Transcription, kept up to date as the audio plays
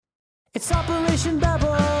It's Operation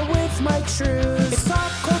Babble with Mike Shrews. It's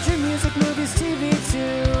pop culture, music, movies, TV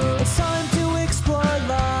too. It's time to explore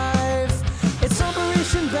life. It's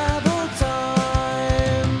Operation Babble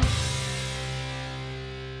time.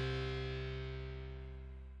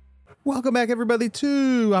 Welcome back, everybody,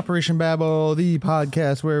 to Operation Babble, the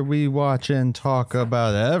podcast where we watch and talk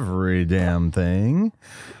about every damn thing.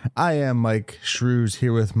 I am Mike Shrews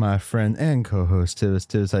here with my friend and co-host Tivis.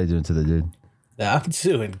 Tivis, how you doing today, dude? I'm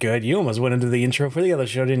doing good. You almost went into the intro for the other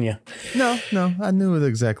show, didn't you? No, I knew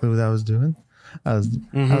exactly what I was doing. I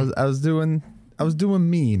was doing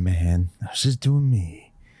me, man. I was just doing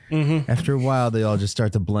me. After a while, they all just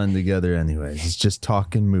start to blend together anyways. It's just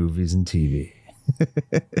talking movies and TV.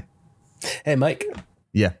 Hey, Mike.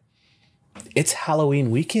 Yeah. It's Halloween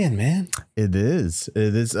weekend, man. It is.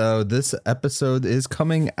 This episode is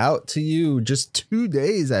coming out to you just 2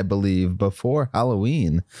 days, I believe, before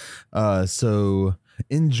Halloween. So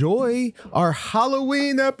enjoy our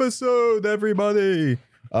Halloween episode, everybody.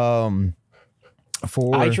 I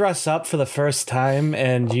dress up for the first time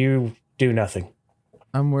and you do nothing.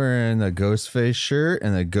 I'm wearing a Ghostface shirt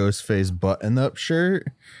and a Ghostface button-up shirt.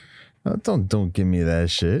 Oh, don't give me that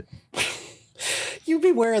shit. You'd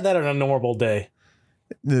be wearing that on a normal day.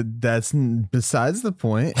 That's besides the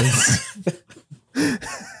point.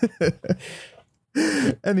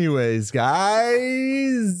 Anyways,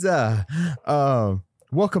 guys,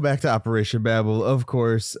 welcome back to Operation Babble. Of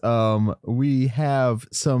course, we have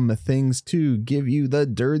some things to give you the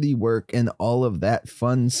dirty work and all of that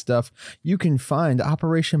fun stuff. You can find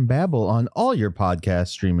Operation Babble on all your podcast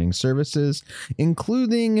streaming services,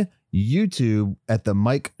 including YouTube at the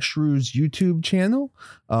Mike Shrews YouTube channel.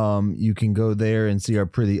 You can go there and see our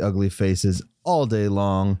pretty ugly faces all day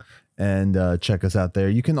long and check us out there.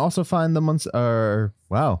 You can also find them on you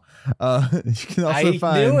can also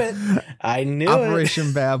I knew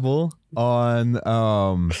Operation Babble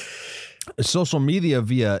on social media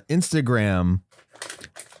via Instagram,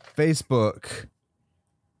 Facebook,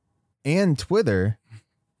 and Twitter.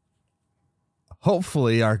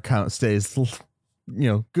 Hopefully our account stays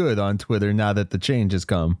good on Twitter now that the change has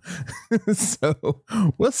come. So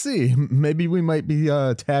we'll see. Maybe we might be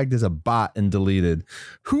tagged as a bot and deleted.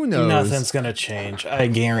 Who knows? Nothing's gonna change. I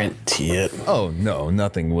guarantee it. Oh no,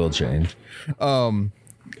 nothing will change.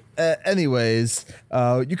 Anyways,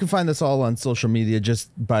 you can find us all on social media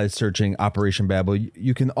just by searching Operation Babble.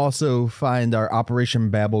 You can also find our Operation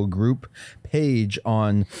Babble group page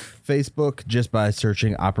on Facebook just by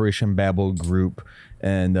searching Operation Babble group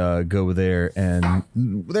and go there. And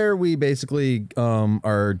there we basically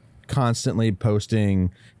are constantly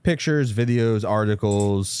posting pictures, videos,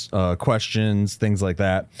 articles, questions, things like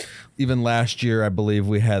that. Even last year, I believe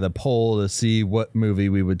we had a poll to see what movie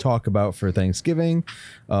we would talk about for Thanksgiving.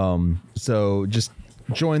 So just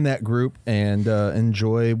join that group and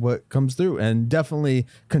enjoy what comes through, and definitely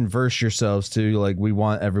converse yourselves to, like, we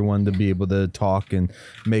want everyone to be able to talk and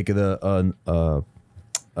make it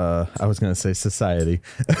I was going to say society,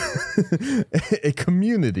 a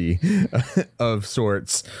community of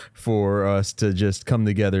sorts for us to just come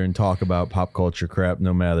together and talk about pop culture crap,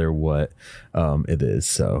 no matter what it is.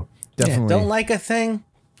 So definitely don't like a thing,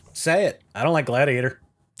 say it. I don't like Gladiator.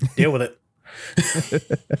 Deal with it.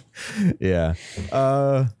 Yeah.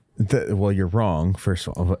 Well, you're wrong. First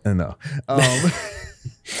of all, no.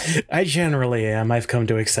 I generally am. I've come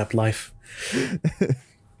to accept life.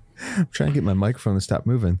 I'm trying to get my microphone to stop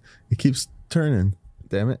moving. It keeps turning.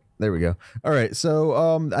 Damn it. There we go. All right.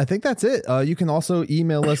 So I think that's it. You can also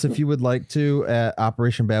email us if you would like to at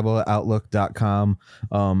operationbabble@outlook.com.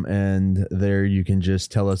 And there you can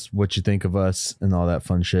just tell us what you think of us and all that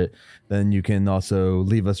fun shit. Then you can also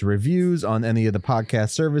leave us reviews on any of the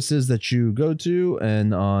podcast services that you go to,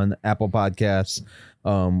 and on Apple Podcasts.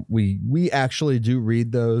 We actually do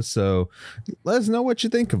read those, so let us know what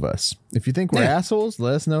you think of us. If you think we're assholes,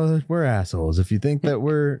 let us know that we're assholes. If you think that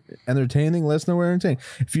we're entertaining, let us know we're entertaining.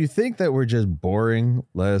 If you think that we're just boring,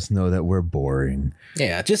 let us know that we're boring.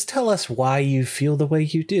 Yeah, just tell us why you feel the way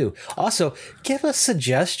you do. Also, give us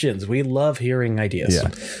suggestions. We love hearing ideas. Yeah.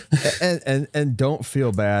 and don't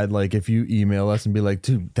feel bad, like, if you email us and be like,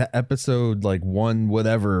 dude, that episode, like, 1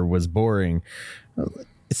 whatever was boring.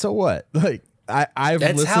 So what? Like,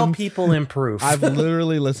 That's how people improve. I've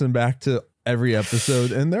literally listened back to every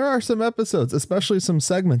episode, and there are some episodes, especially some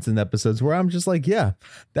segments in episodes, where I'm just like, yeah,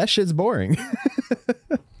 that shit's boring.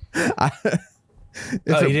 You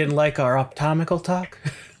didn't like our optomical talk?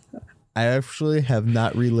 I actually have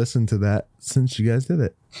not re-listened to that since you guys did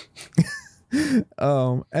it.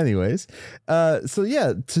 Anyways, so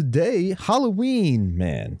yeah, today, Halloween,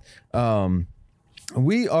 man.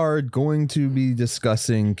 we are going to be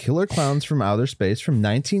discussing Killer Clowns from Outer Space from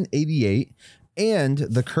 1988 and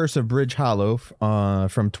The Curse of Bridge Hollow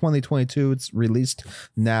from 2022. It's released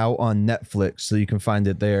now on Netflix, so you can find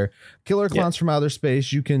it there. Killer Clowns from Outer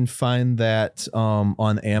Space, you can find that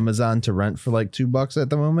on Amazon to rent for like $2 at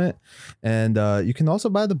the moment. And you can also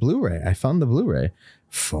buy the Blu-ray. I found the Blu-ray.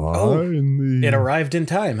 Finally. It arrived in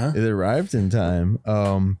time, huh? It arrived in time.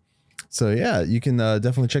 So yeah, you can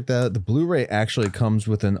definitely check that out. The Blu-ray actually comes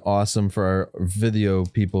with an awesome, for our video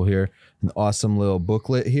people here, an awesome little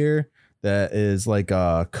booklet here that is like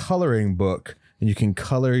a coloring book, and you can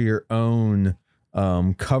color your own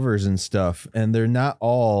covers and stuff. And they're not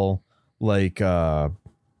all like Killer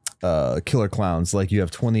Clowns. Like you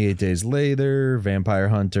have 28 Days Later, Vampire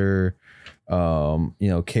Hunter,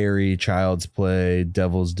 Carrie, Child's Play,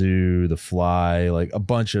 Devil's Due, The Fly, like a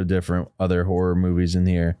bunch of different other horror movies in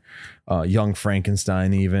here. Young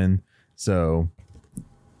Frankenstein even. So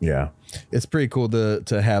yeah, it's pretty cool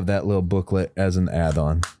to have that little booklet as an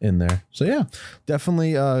add-on in there. So yeah,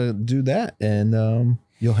 definitely do that, and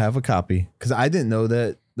you'll have a copy, because I didn't know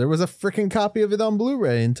that there was a freaking copy of it on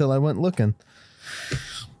Blu-ray until I went looking.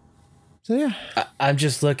 So yeah, I'm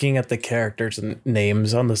just looking at the characters and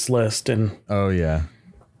names on this list, and oh yeah.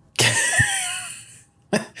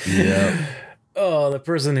 Yeah. Oh, the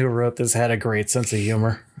person who wrote this had a great sense of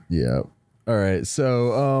humor. Yeah. All right.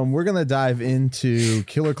 So we're going to dive into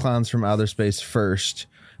Killer Clowns from Outer Space first.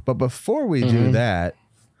 But before we do that,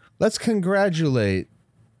 let's congratulate,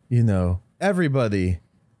 everybody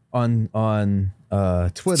on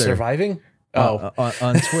Twitter. Surviving?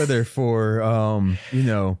 On Twitter for,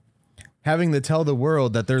 having to tell the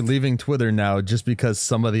world that they're leaving Twitter now just because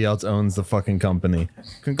somebody else owns the fucking company.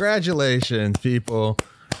 Congratulations, people.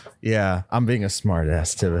 Yeah, I'm being a smart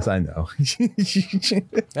ass to this. I know.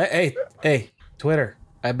 Hey, Twitter.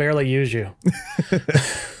 I barely use you.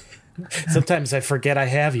 Sometimes I forget I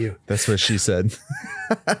have you. That's what she said.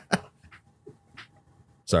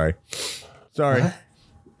 Sorry.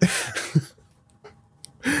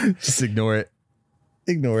 Just ignore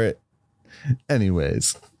it.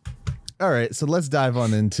 Anyways. All right, so let's dive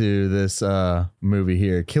on into this movie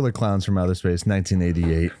here, Killer Clowns from Outer Space,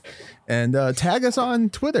 1988. And tag us on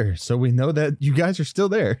Twitter so we know that you guys are still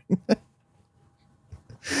there.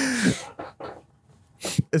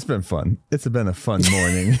 It's been fun. It's been a fun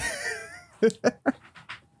morning.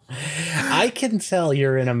 I can tell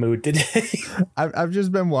you're in a mood today. I've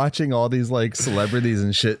just been watching all these like celebrities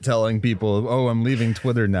and shit telling people, oh, I'm leaving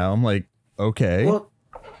Twitter now. I'm like, okay. Well,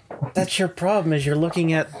 that's your problem, is you're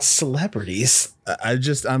looking at celebrities. I'm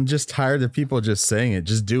just tired of people just saying it.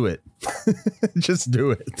 Just do it. Just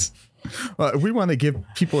do it. We want to give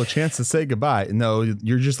people a chance to say goodbye. No,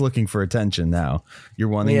 you're just looking for attention now. You're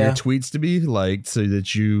wanting your tweets to be liked so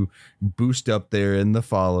that you boost up there in the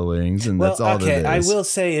followings, and that's all that is. I will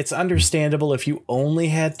say it's understandable if you only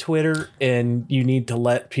had Twitter and you need to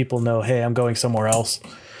let people know, hey, I'm going somewhere else.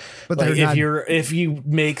 But like if you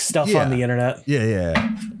make stuff on the internet.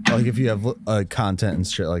 Yeah. Like if you have content and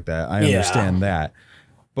shit like that, I understand that.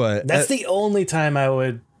 But that's the only time I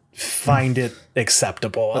would find it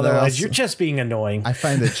acceptable. Otherwise, you're just being annoying. I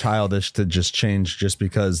find it childish to just change just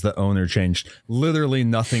because the owner changed. Literally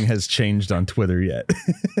nothing has changed on Twitter yet.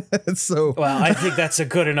 So well, I think that's a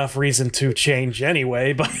good enough reason to change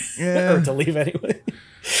anyway, but or to leave anyway.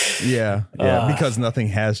 Yeah, because nothing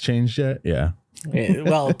has changed yet. Yeah.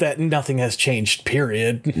 Well, that nothing has changed,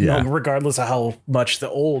 period. Yeah. Regardless of how much the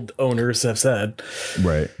old owners have said.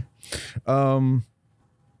 Right. So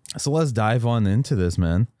let's dive on into this,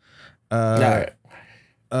 man. All right.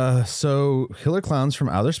 So Killer Clowns from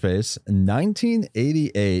Outer Space,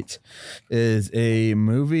 1988, is a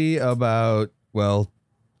movie about,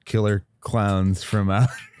 killer clowns from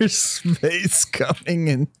outer space coming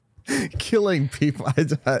and killing people.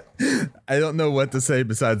 I don't know what to say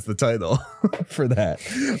besides the title for that.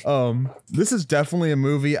 This is definitely a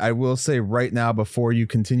movie. I will say right now, before you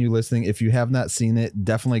continue listening, if you have not seen it,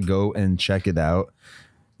 definitely go and check it out.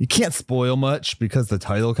 You can't spoil much because the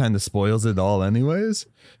title kind of spoils it all anyways.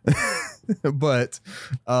 But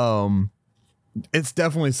it's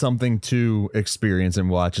definitely something to experience and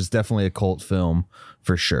watch. It's definitely a cult film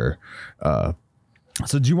for sure.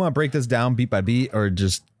 So do you want to break this down beat by beat or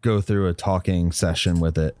just go through a talking session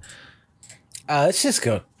with it? Let's just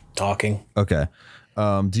go talking. Okay.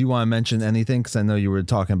 Do you want to mention anything? Because I know you were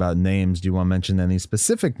talking about names. Do you want to mention any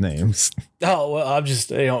specific names? Oh, well, I'm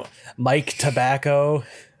just, Mike Tobacco,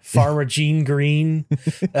 Farmer Gene Green.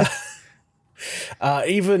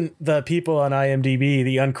 Even the people on IMDb,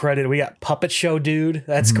 the uncredited, we got Puppet Show Dude.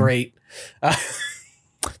 That's great.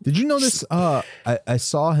 Did you notice? I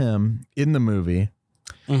saw him in the movie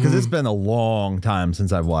because it's been a long time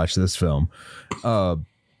since I've watched this film.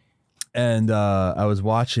 And I was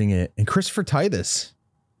watching it, and Christopher Titus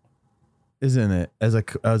is in it as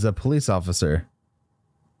a police officer.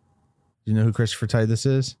 Do you know who Christopher Titus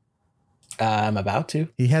is? I'm about to.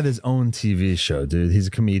 He had his own TV show, dude. He's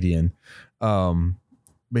a comedian.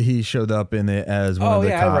 But he showed up in it as one of the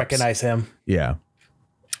cops. I recognize him. Yeah.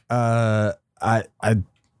 I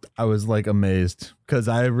was like amazed because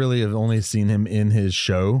I really have only seen him in his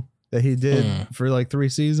show that he did for like 3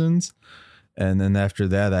 seasons. And then after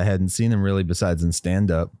that, I hadn't seen him really besides in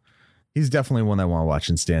stand up. He's definitely one I want to watch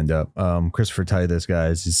in stand up. Christopher Titus,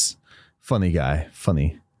 guys, he's funny guy.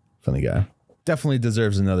 Funny guy. Definitely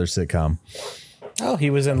deserves another sitcom. Oh,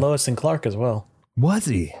 he was in Lois and Clark as well. Was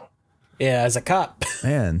he? Yeah, as a cop.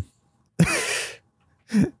 Man.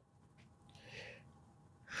 Okay.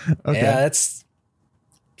 Yeah, that's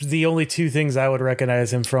the only 2 things I would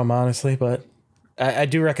recognize him from, honestly, but I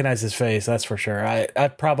do recognize his face, that's for sure.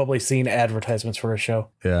 I've probably seen advertisements for his show.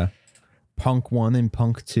 Yeah. Punk 1 and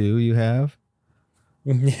Punk 2 you have?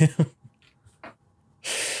 Yeah.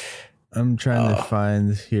 I'm trying to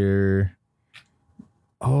find here.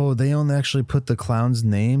 Oh, they don't actually put the clowns'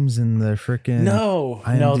 names in the freaking No,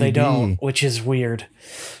 they don't, which is weird.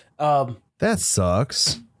 That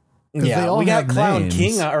sucks. Yeah, we got Clown names.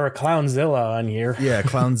 King or Clownzilla on here. Yeah,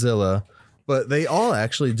 Clownzilla. But they all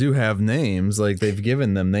actually do have names. Like they've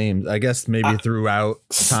given them names. I guess maybe throughout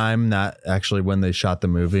time, not actually when they shot the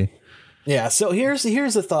movie. Yeah, so here's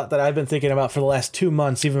the thought that I've been thinking about for the last 2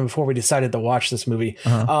 months, even before we decided to watch this movie.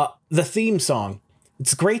 The theme song.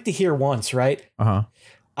 It's great to hear once, right?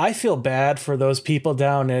 I feel bad for those people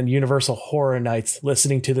down in Universal Horror Nights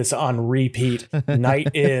listening to this on repeat, night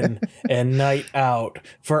in and night out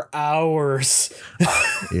for hours.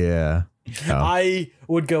 Yeah. Oh. I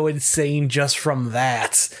would go insane just from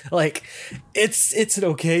that. Like, it's an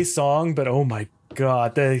okay song, but oh my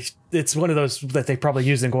God, it's one of those that they probably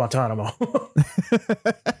used in Guantanamo.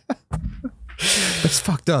 It's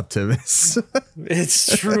fucked up, Tibbs.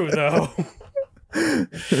 It's true, though.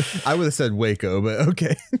 I would have said Waco, but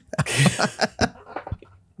okay.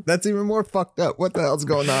 That's even more fucked up. What the hell's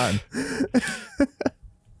going on?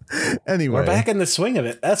 Anyway, we're back in the swing of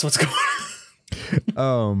it. That's what's going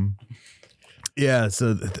on. Yeah,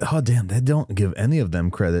 so oh damn, they don't give any of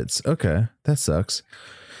them credits. Okay, that sucks.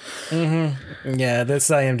 Yeah, this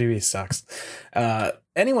IMDb sucks.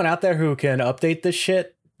 Anyone out there who can update this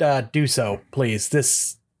shit, do so, please.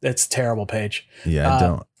 It's a terrible page.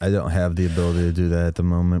 Yeah, I don't have the ability to do that at the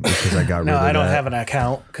moment because I got rid of that. No, I don't have an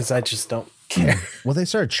account because I just don't care. Well, they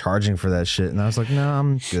started charging for that shit, and I was like, no,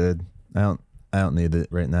 I'm good. I don't need it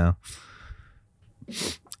right now.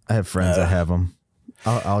 I have friends that have them.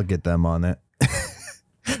 I'll get them on it.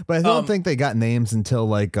 But I don't think they got names until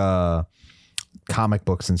like comic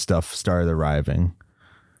books and stuff started arriving.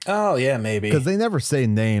 Oh, yeah, maybe. Because they never say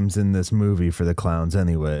names in this movie for the clowns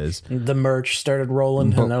anyways. The merch started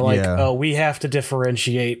rolling, and they're like, oh, we have to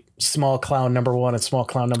differentiate small clown number 1 and small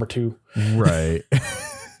clown number 2. Right.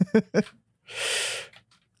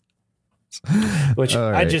 Which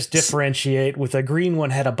I just differentiate with a green one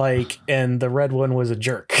had a bike, and the red one was a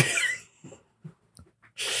jerk.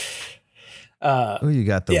 You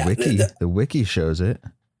got the wiki. The wiki shows it.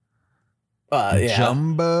 Yeah.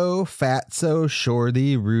 Jumbo, Fatso,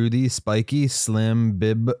 Shorty, Rudy, Spiky, Slim,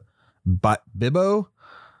 Bibbo,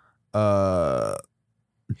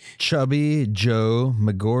 Chubby, Joe,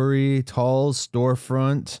 Magori, Talls,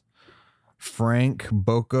 Storefront, Frank,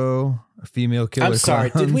 Boko, Female Killer I'm sorry,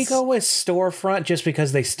 Clowns. did we go with Storefront just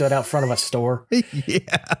because they stood out front of a store?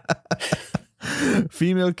 Yeah.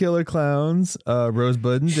 Female Killer Clowns,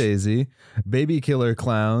 Rosebud and Daisy, Baby Killer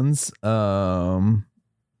Clowns,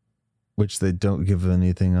 which they don't give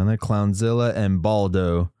anything on it. Clownzilla and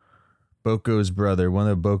Baldo, Boko's brother, one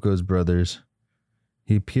of Boko's brothers.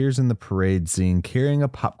 He appears in the parade scene carrying a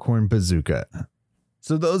popcorn bazooka.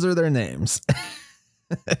 So those are their names.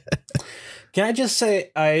 Can I just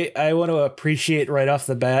say, I want to appreciate right off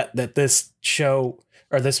the bat that this show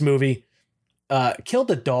or this movie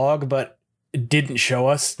killed a dog, but didn't show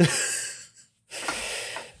us.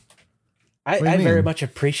 I very much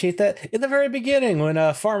appreciate that. In the very beginning,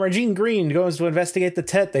 when Farmer Gene Green goes to investigate the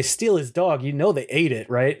tent, they steal his dog. You know they ate it,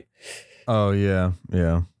 right? Oh, yeah.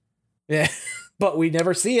 Yeah. Yeah. But we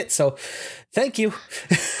never see it, so thank you.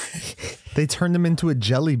 They turned him into a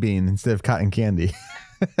jelly bean instead of cotton candy.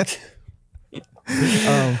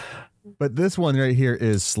 But this one right here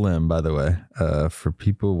is Slim, by the way, for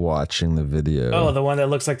people watching the video. Oh, the one that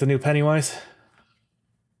looks like the new Pennywise?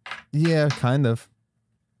 Yeah, kind of.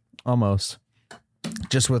 Almost.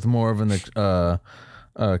 Just with more of an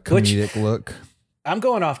comedic look. I'm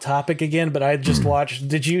going off topic again, but I just watched.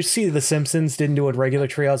 Did you see The Simpsons didn't do a regular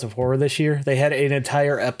Treehouse of Horror this year? They had an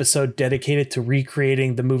entire episode dedicated to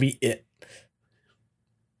recreating the movie It.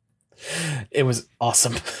 It was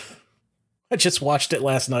awesome. I just watched it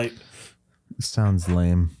last night. Sounds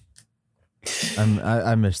lame.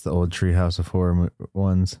 I miss the old Treehouse of Horror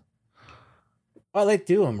ones. Well, they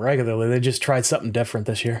do them regularly. They just tried something different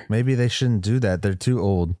this year. Maybe they shouldn't do that. They're too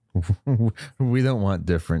old. We don't want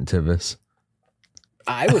different, Tivis.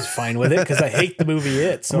 I was fine with it because I hate the movie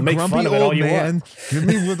It. So make fun of it all you want. Give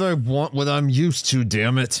me what I want, what I'm used to.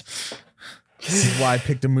 Damn it! This is why I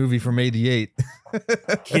picked a movie from '88.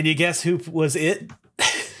 Can you guess who was It?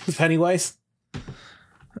 Pennywise.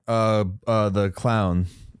 The clown.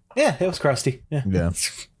 Yeah, it was Krusty. Yeah.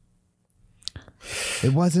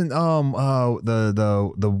 It wasn't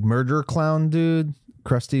the murder clown dude,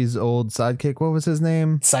 Krusty's old sidekick. What was his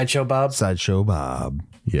name? Sideshow Bob. Sideshow Bob.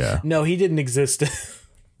 Yeah. No, he didn't exist.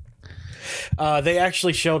 They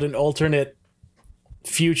actually showed an alternate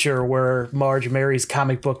future where Marge marries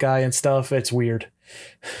comic book guy and stuff. It's weird.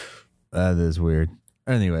 That is weird.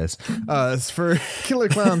 Anyways, it's for Killer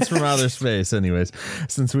Clowns from Outer Space. Anyways,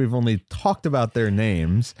 since we've only talked about their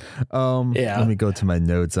names, let me go to my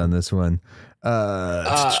notes on this one.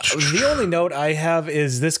 The only note I have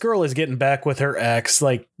is this girl is getting back with her ex.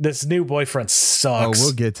 Like, this new boyfriend sucks. Oh,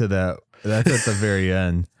 we'll get to that. That's at the very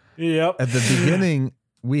end. Yep. At the beginning,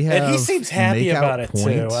 we have. And he seems happy about it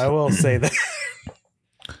too. I will say that.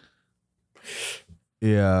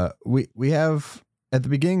 Yeah, we have at the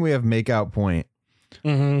beginning we have Makeout Point.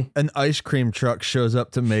 Mm-hmm. An ice cream truck shows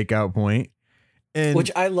up to Makeout Point, and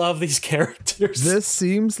which I love these characters. This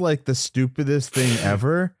seems like the stupidest thing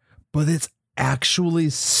ever, but it's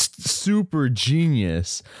actually super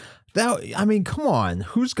genius. I mean, come on,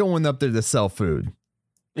 who's going up there to sell food?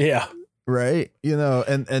 Yeah. Right. You know,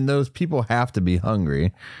 and those people have to be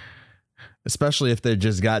hungry, especially if they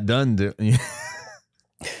just got done doing.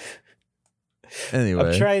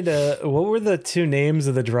 Anyway, I'm trying to. What were the two names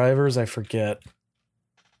of the drivers? I forget.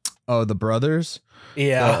 Oh, the brothers.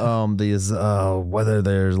 Yeah. These. Whether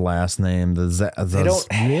their last name. They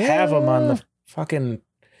don't have them on the fucking.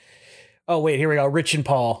 Oh wait, here we go. Rich and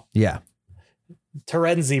Paul. Yeah.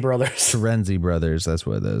 Terenzi brothers. Terenzi brothers. That's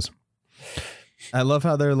what it is. I love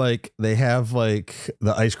how they have like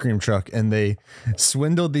the ice cream truck and they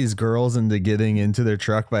swindled these girls into getting into their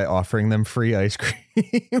truck by offering them free ice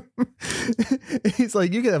cream. He's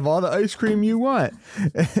like, you can have all the ice cream you want.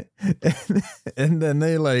 And then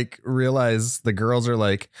they like realize the girls are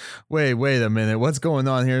like, wait a minute. What's going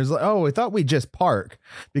on here? It's like, oh, I thought we just park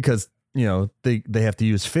because, you know, they have to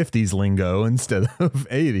use 50s lingo instead of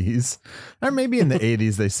 80s, or maybe in the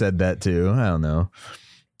 80s they said that too. I don't know.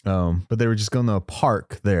 But they were just going to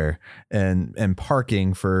park there, and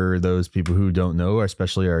parking, for those people who don't know,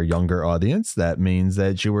 especially our younger audience, that means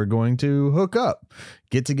that you were going to hook up,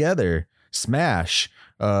 get together, smash.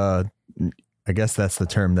 I guess that's the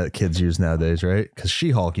term that kids use nowadays, right? Because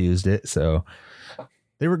She-Hulk used it. So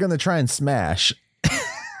they were going to try and smash.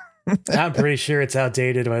 I'm pretty sure it's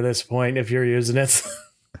outdated by this point if you're using it.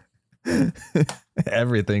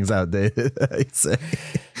 Everything's outdated, I'd say.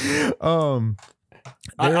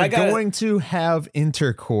 They're going to have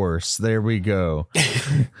intercourse. There we go.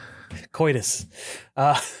 Coitus.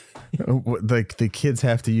 Like the kids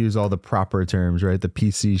have to use all the proper terms, right? The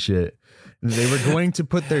PC shit. They were going to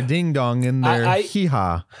put their ding dong in their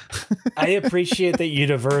hee-haw. I appreciate that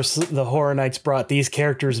Universe, the Horror Nights, brought these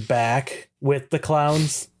characters back with the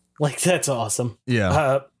clowns. Like, that's awesome.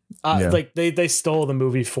 Yeah. Like they stole the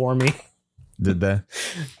movie for me. Did they?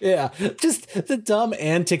 Yeah, just the dumb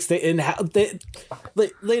antics later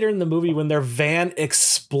in the movie when their van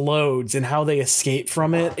explodes and how they escape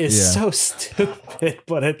from it is so stupid,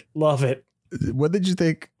 but I love it. What did you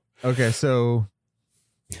think? Okay, so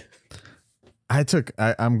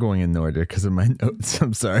I'm going in order because of my notes.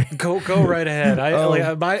 I'm sorry. Go right ahead.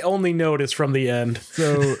 My only note is from the end.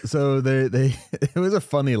 So they it was a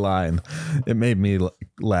funny line. It made me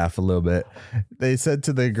laugh a little bit. They said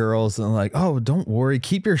to the girls, and like, "Oh, don't worry,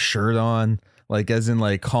 keep your shirt on," like as in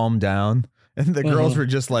like calm down. And the girls were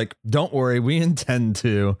just like, "Don't worry, we intend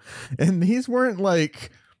to." And these weren't like,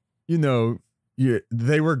 you know.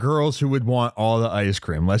 They were girls who would want all the ice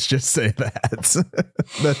cream. Let's just say that.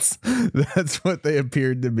 That's what they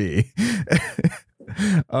appeared to be.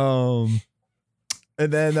 And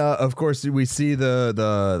then of course we see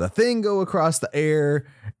the thing go across the air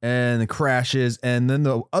and it crashes, and then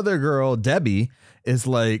the other girl, Debbie, is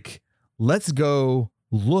like, let's go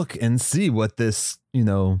look and see what this, you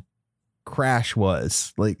know, crash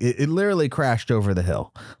was. Like it literally crashed over the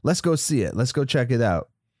hill. Let's go see it. Let's go check it out.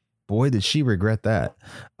 boy, did she regret that.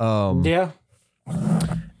 Yeah.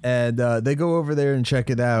 And they go over there and check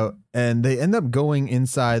it out, and they end up going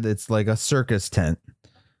inside. It's like a circus tent,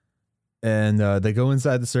 and they go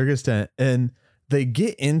inside the circus tent, and they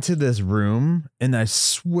get into this room, and I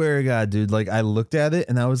swear to God, dude, like I looked at it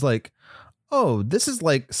and I was like, oh, this is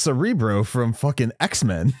like Cerebro from fucking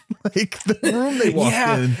X-Men. Like the room they walked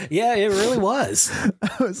in. Yeah, it really was.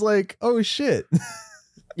 I was like, oh shit.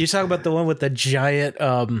 You talk about the one with the giant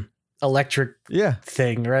electric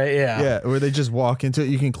thing, right? Yeah, where they just walk into it.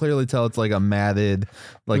 You can clearly tell it's like a matted,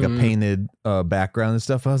 like a painted background and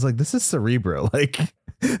stuff. I was like, this is Cerebro. Like,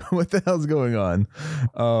 what the hell's going on?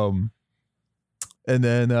 And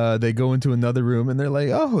then they go into another room and they're like,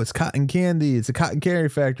 oh, it's cotton candy. It's a cotton candy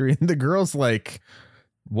factory. And the girl's like,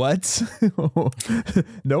 what?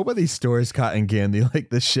 Nobody stores cotton candy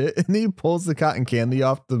like this shit. And he pulls the cotton candy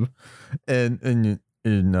off the and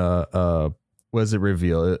what does it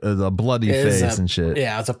reveal? A bloody face and shit.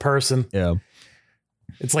 Yeah, it's a person. Yeah.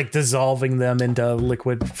 It's like dissolving them into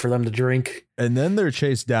liquid for them to drink. And then they're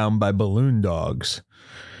chased down by balloon dogs.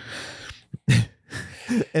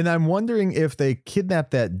 And I'm wondering if they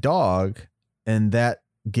kidnapped that dog and that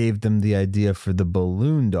gave them the idea for the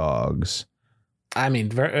balloon dogs. I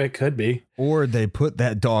mean, it could be. Or they put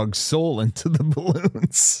that dog's soul into the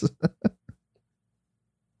balloons.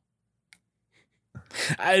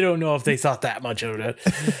 I don't know if they thought that much of it.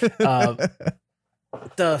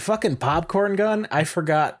 The fucking popcorn gun, I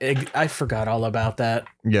forgot all about that.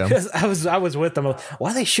 Yeah, because I was with them.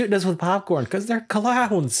 Why are they shooting us with popcorn? Because they're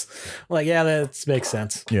clowns. Like, yeah, that makes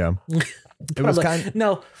sense. Yeah, it was like,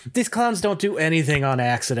 no, these clowns don't do anything on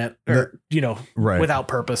accident or without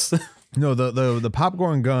purpose. No, the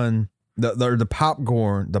popcorn gun. The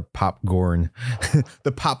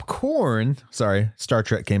popcorn. Sorry, Star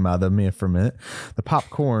Trek came out of me for a minute. The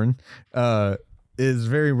popcorn is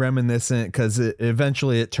very reminiscent because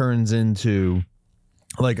eventually it turns into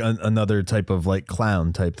like another type of like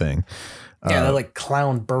clown type thing. Yeah, they're like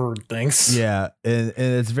clown bird things. Yeah, and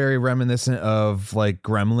it's very reminiscent of like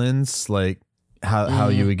Gremlins, like how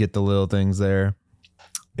you would get the little things there.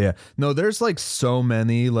 Yeah, no, there's like so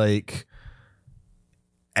many like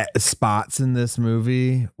spots in this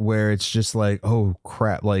movie where it's just like, oh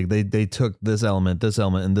crap, like they took this element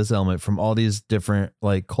and this element from all these different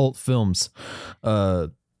like cult films,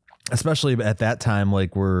 especially at that time,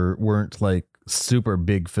 like weren't like super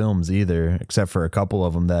big films either, except for a couple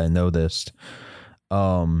of them that I noticed.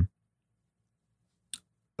 I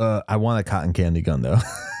want a cotton candy gun though.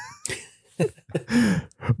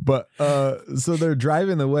 But so they're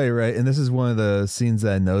driving away, right? And this is one of the scenes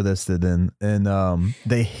that I noticed it in, and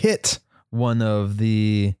they hit one of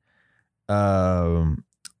the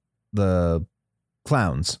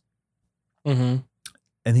clowns, and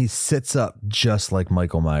he sits up just like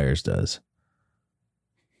Michael Myers does.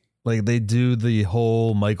 Like they do the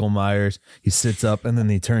whole Michael Myers, he sits up and then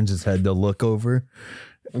he turns his head to look over.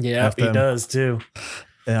 Yeah, he does too.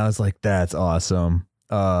 And I was like, that's awesome.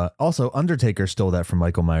 Also, Undertaker stole that from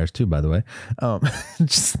Michael Myers too, by the way.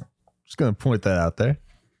 Just gonna point that out there.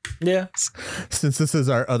 Yeah. Since this is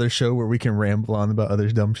our other show where we can ramble on about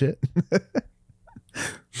other dumb shit.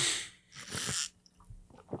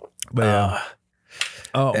 But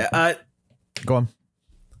yeah. Go on.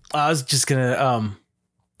 I was just gonna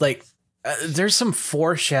there's some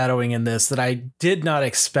foreshadowing in this that I did not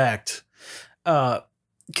expect.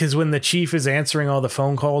 Because when the chief is answering all the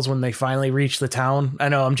phone calls when they finally reach the town, I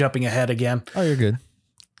know I'm jumping ahead again. Oh, you're good.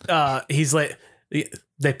 He's like,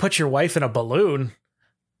 they put your wife in a balloon.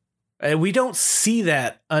 And we don't see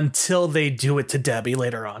that until they do it to Debbie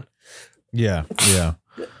later on. Yeah. Yeah.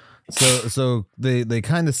 So they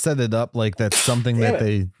kind of set it up like that's something that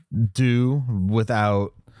they do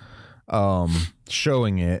without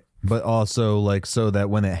showing it. But also like so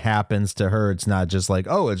that when it happens to her, it's not just like,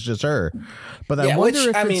 oh, it's just her. But I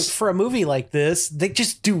wonder if I mean, for a movie like this, they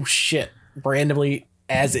just do shit randomly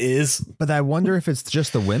as is. But I wonder if it's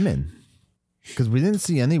just the women, because we didn't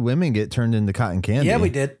see any women get turned into cotton candy. Yeah,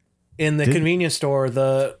 we did. In the convenience store,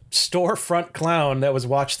 the storefront clown that was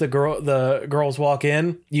watch the girls walk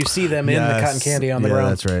in. You see them in the cotton candy on the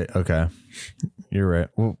ground. That's right. Okay, you're right.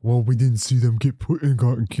 Well, we didn't see them get put in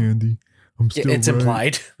cotton candy. It's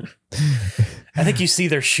implied. I think you see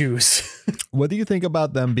their shoes. What do you think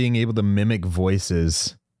about them being able to mimic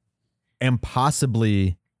voices and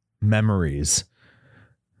possibly memories?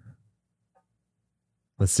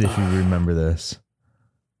 Let's see if you remember this.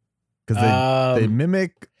 Because they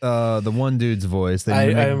mimic the one dude's voice. I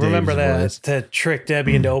remember Dave's that voice. To trick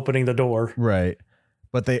Debbie into opening the door. Right.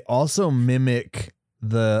 But they also mimic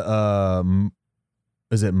the,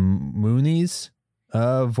 is it Mooney's?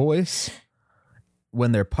 voice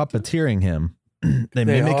when they're puppeteering him. They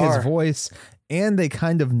mimic his voice, and they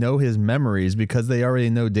kind of know his memories because they already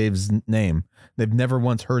know Dave's name. They've never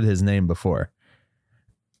once heard his name before.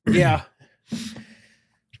 Yeah.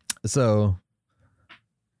 So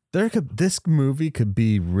this movie could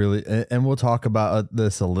be really, and we'll talk about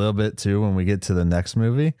this a little bit too when we get to the next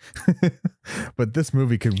movie. But this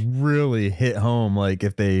movie could really hit home, like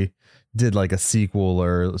if they did like a sequel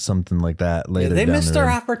or something like that later. They missed the our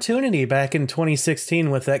road. opportunity back in 2016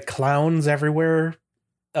 with that clowns everywhere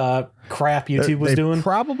crap YouTube was doing.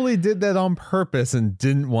 Probably did that on purpose and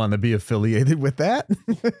didn't want to be affiliated with that.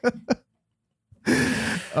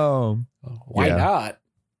 Why not?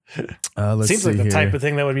 Seems like the type of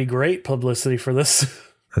thing that would be great publicity for this.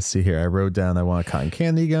 Let's see here. I wrote down I want a cotton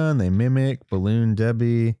candy gun. They mimic Balloon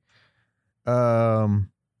Debbie.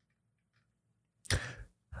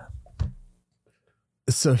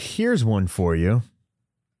 So here's one for you.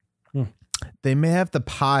 They may have the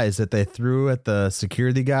pies that they threw at the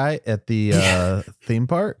security guy at the theme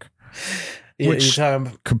park, which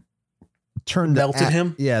turned melted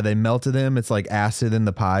him. Yeah, they melted him. It's like acid in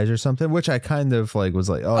the pies or something, which I kind of like was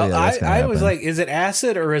like, oh yeah. I was like, is it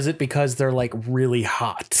acid or is it because they're like really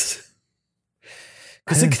hot?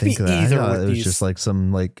 Because it could be either. It was just like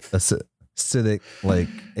some like acidic like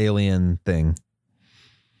alien thing.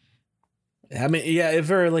 I mean, yeah, it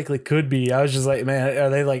very likely could be. I was just like, man, are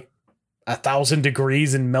they like 1,000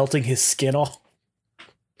 degrees and melting his skin off?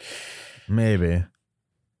 Maybe.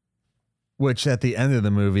 Which at the end of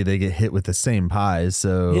the movie, they get hit with the same pies.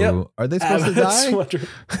 So are they supposed to die?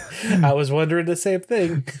 I was wondering the same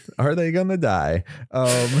thing. Are they going to die?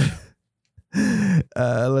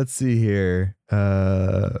 Let's see here.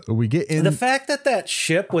 We get in. The fact that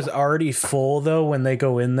ship was already full, though, when they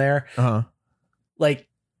go in there, like,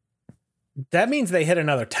 that means they hit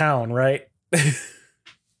another town, right? I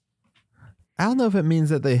don't know if it means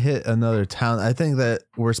that they hit another town. I think that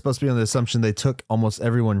we're supposed to be on the assumption they took almost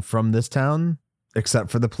everyone from this town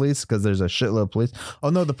except for the police, because there's a shitload of police. Oh,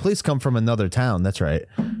 no, the police come from another town. That's right.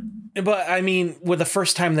 But I mean, with the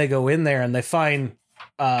first time they go in there and they find,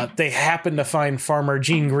 they happen to find Farmer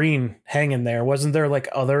Gene Green hanging there. Wasn't there like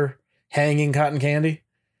other hanging cotton candy?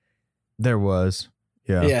 There was.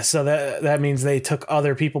 Yeah. Yeah. So that means they took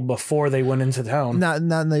other people before they went into town. Not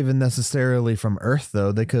even necessarily from Earth,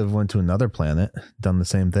 though. They could have went to another planet, done the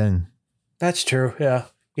same thing. That's true. Yeah.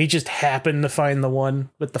 He just happened to find the one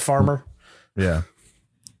with the farmer. Yeah.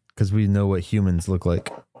 Because we know what humans look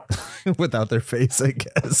like without their face, I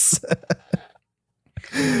guess.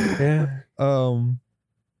 Yeah.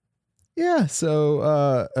 Yeah.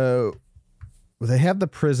 So, they have the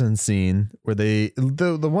prison scene where the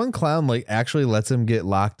one clown like actually lets him get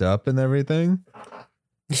locked up and everything.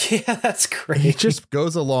 Yeah, that's great. He just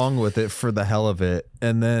goes along with it for the hell of it.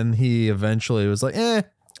 And then he eventually was like,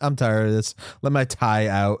 I'm tired of this. Let my tie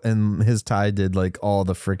out. And his tie did like all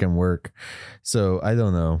the freaking work. So I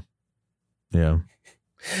don't know. Yeah.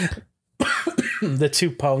 The two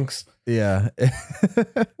punks. Yeah.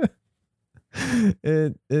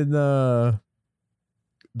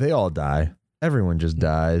 They all die. Everyone just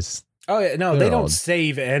dies. Oh yeah, no, they don't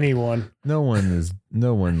save anyone. No one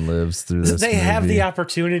lives through this. They have the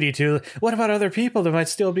opportunity to. What about other people that might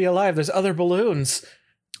still be alive? There's other balloons.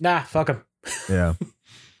 Nah, fuck them. Yeah,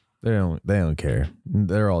 they don't care.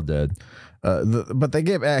 They're all dead. But they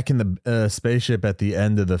get back in the spaceship at the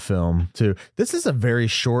end of the film too. This is a very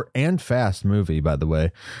short and fast movie, by the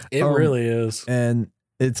way. It really is, and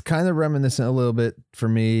it's kind of reminiscent a little bit for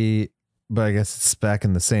me. But I guess it's back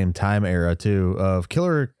in the same time era, too, of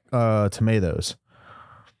Killer Tomatoes.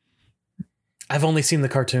 I've only seen the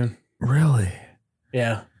cartoon. Really?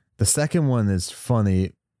 Yeah. The second one is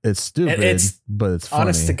funny. It's stupid, but it's funny.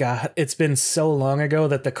 Honest to God, it's been so long ago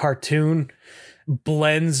that the cartoon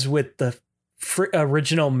blends with the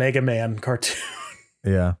original Mega Man cartoon.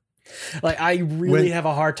 Yeah. Like, I really have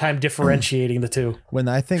a hard time differentiating the two. When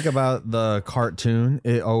I think about the cartoon,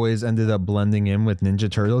 it always ended up blending in with Ninja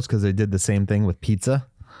Turtles because they did the same thing with pizza.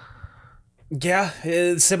 Yeah,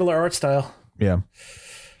 it's similar art style. Yeah.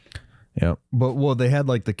 Yeah. But, they had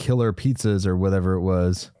like the killer pizzas or whatever it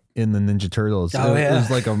was in the Ninja Turtles. Oh, It was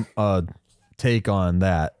like a take on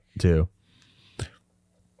that, too.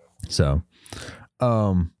 So,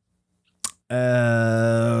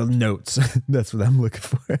 notes. That's what I'm looking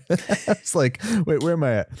for. It's like, wait, where am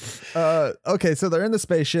I at? Okay, so they're in the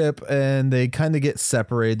spaceship and they kind of get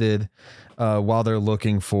separated while they're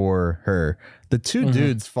looking for her. The two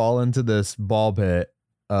dudes fall into this ball pit.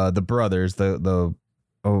 The brothers,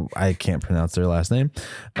 I can't pronounce their last name.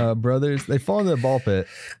 Brothers, they fall into the ball pit.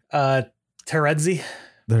 Terenzi.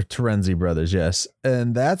 The Terenzi brothers, yes.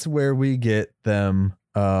 And that's where we get them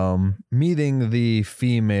meeting the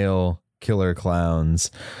female killer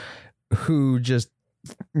clowns who just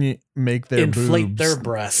make their inflate boobs their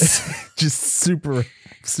breasts. just super,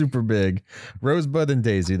 super big. Rosebud and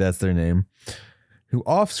Daisy, that's their name. Who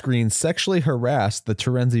off-screen sexually harassed the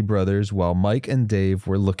Terenzi brothers while Mike and Dave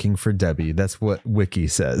were looking for Debbie. That's what Wiki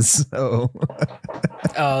says. So,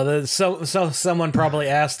 so someone probably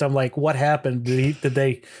asked them, like, what happened? Did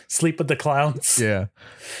they sleep with the clowns? yeah.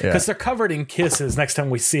 Because they're covered in kisses next time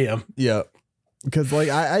we see them. Yeah. Because, like,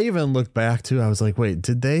 I even looked back, too. I was like, wait,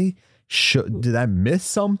 did I miss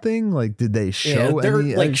something? Like, did they show their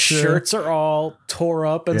any like extra? shirts are all tore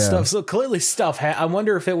up and stuff. So clearly stuff. I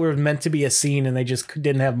wonder if it were meant to be a scene and they just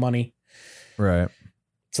didn't have money. Right.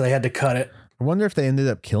 So they had to cut it. I wonder if they ended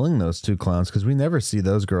up killing those two clowns because we never see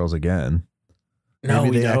those girls again. No, Maybe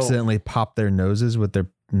we they don't. accidentally popped their noses with their.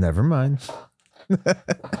 Never mind.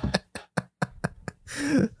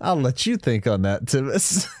 I'll let you think on that,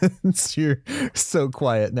 Timus, since you're so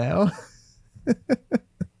quiet now.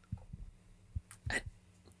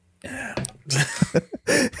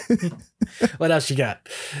 What else you got?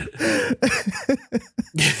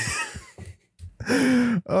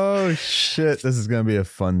 Oh shit, this is gonna be a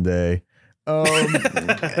fun day. I'm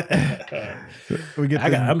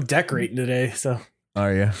decorating today, so.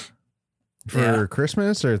 Are you for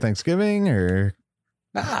Christmas or Thanksgiving or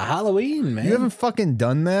Halloween, man? you haven't fucking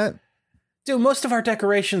done that? Dude, most of our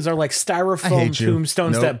decorations are like I styrofoam hate you.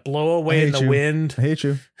 tombstones Nope. that blow away in the wind. I hate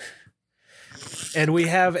you. And we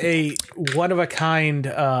have a one of a kind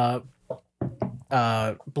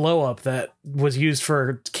blow up that was used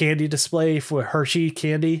for candy display for Hershey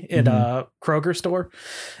candy in a Kroger store.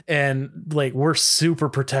 And like, we're super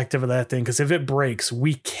protective of that thing because if it breaks,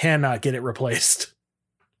 we cannot get it replaced.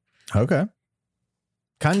 Okay.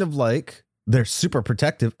 Kind of like they're super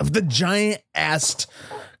protective of the giant assed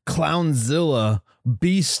Clownzilla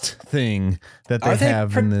beast thing that they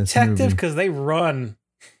have in this movie. Protective because they run.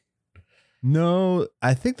 No,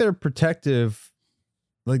 I think they're protective.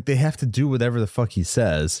 Like they have to do whatever the fuck he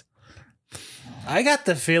says. I got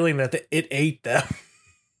the feeling that it ate them.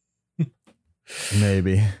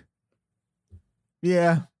 Maybe.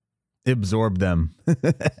 Yeah. Absorb them.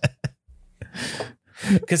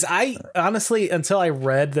 Because I honestly, until I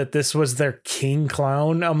read that this was their king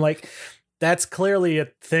clown, I'm like, that's clearly a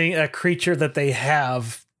creature that they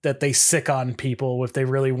have that they sick on people if they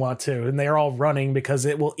really want to. And they're all running because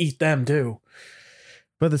it will eat them too.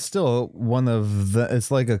 But it's still one of the, it's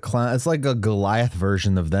like a clown. It's like a Goliath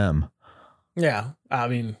version of them. Yeah. I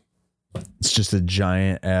mean, it's just a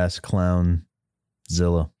giant ass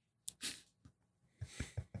Clownzilla.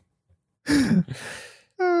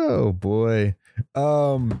 Oh boy.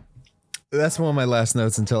 That's one of my last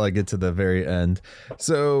notes until I get to the very end.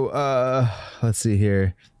 So, let's see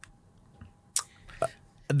here.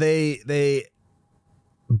 They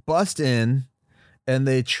bust in and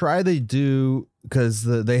they try to do, because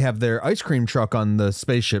they have their ice cream truck on the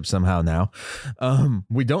spaceship somehow now.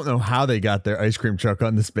 We don't know how they got their ice cream truck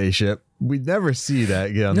on the spaceship. We never see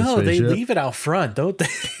that get on the spaceship. No, they leave it out front, don't they?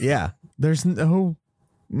 Yeah. There's no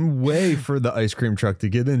way for the ice cream truck to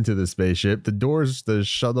get into the spaceship. The doors, the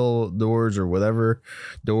shuttle doors or whatever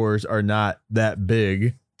doors are not that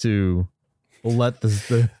big to let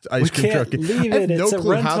the ice cream truck in. Leave I have it. no It's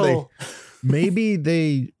clue a how they. rental. Maybe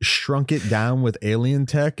they shrunk it down with alien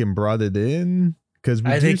tech and brought it in. Because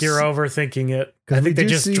I think you're overthinking it. I think they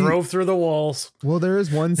just drove through the walls. Well, there is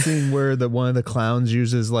one scene where one of the clowns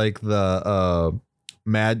uses like the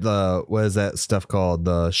what is that stuff called?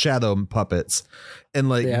 The shadow puppets, and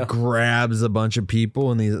like grabs a bunch of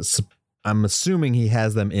people, and I'm assuming he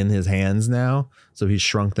has them in his hands now, so he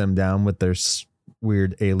shrunk them down with their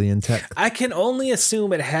weird alien tech. I can only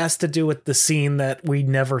assume it has to do with the scene that we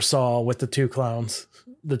never saw with the two clowns,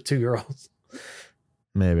 the two girls.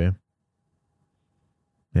 Maybe.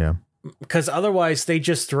 Yeah. Because otherwise they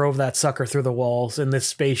just drove that sucker through the walls, and this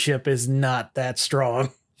spaceship is not that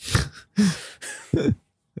strong.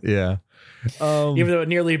 Yeah. Even though it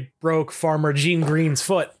nearly broke Farmer Gene Green's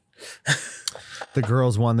foot. The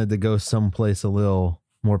girls wanted to go someplace a little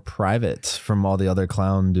more private from all the other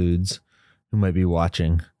clown dudes who might be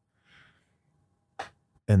watching.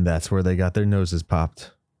 And that's where they got their noses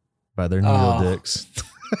popped by their needle dicks.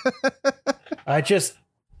 I just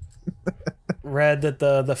read that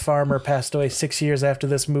the farmer passed away 6 years after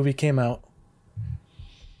this movie came out.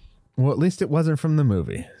 Well, at least it wasn't from the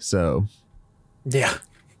movie. So, yeah.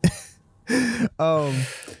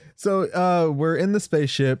 So we're in the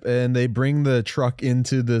spaceship and they bring the truck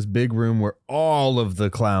into this big room where all of the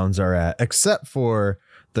clowns are at, except for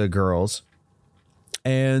the girls.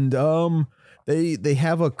 And they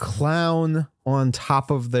have a clown on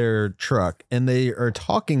top of their truck, and they are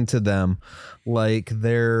talking to them like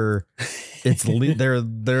they're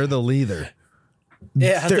the leader.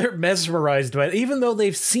 Yeah, they're mesmerized by it. Even though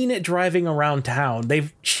they've seen it driving around town,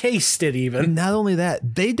 they've chased it even. And not only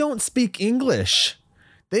that, they don't speak English.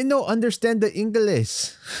 They don't understand the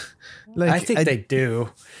English. Like, I think they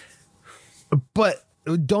do. But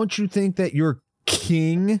don't you think that your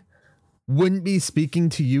king wouldn't be speaking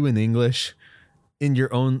to you in English? In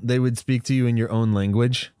your own, they would speak to you in your own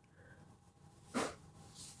language.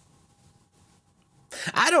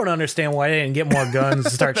 I don't understand why they didn't get more guns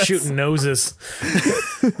and start shooting noses.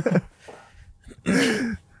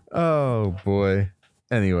 Oh boy.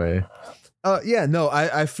 Anyway. Yeah, no,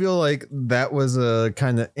 I feel like that was a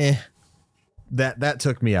kind of that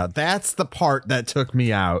took me out. That's the part that took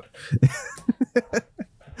me out.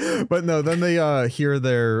 But no, then they hear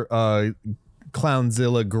their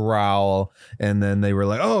Clownzilla growl, and then they were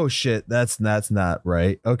like, "Oh shit, that's not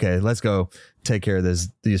right. Okay, let's go take care of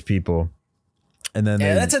these people." And then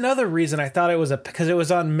that's another reason I thought it was because it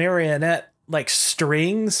was on marionette like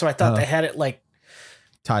strings, so I thought they had it like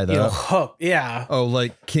tied up, hooked. Yeah. Oh,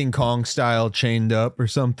 like King Kong style, chained up or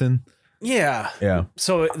something. Yeah. Yeah.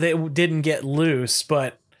 So they didn't get loose,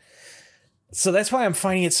 but so that's why I'm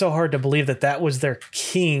finding it so hard to believe that was their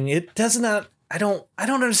king. It does not. I don't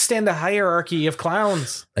understand the hierarchy of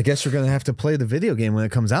clowns. I guess we're gonna have to play the video game when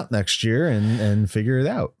it comes out next year and figure it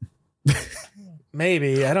out.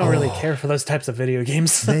 Maybe. I don't really care for those types of video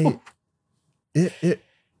games. It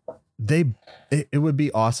would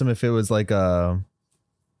be awesome if it was like a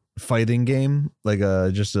fighting game, like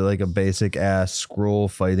a basic ass scroll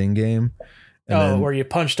fighting game. And where you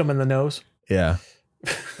punched them in the nose. Yeah.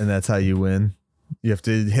 And that's how you win. You have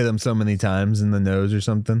to hit them so many times in the nose or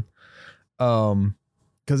something.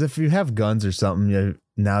 Because if you have guns or something,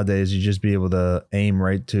 nowadays you just be able to aim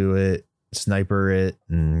right to it, sniper it,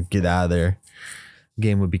 and get out of there.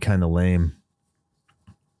 Game would be kind of lame.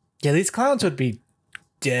 Yeah, these clowns would be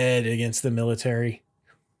dead against the military.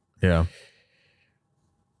 Yeah.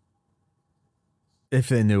 If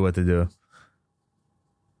they knew what to do.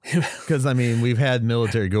 Because, I mean, we've had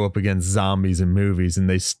military go up against zombies in movies and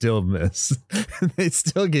they still miss. They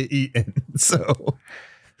still get eaten. So,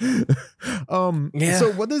 yeah.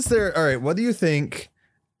 So what is there? All right. What do you think?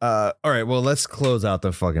 All right. Well, let's close out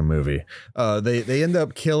the fucking movie. They end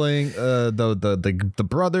up killing the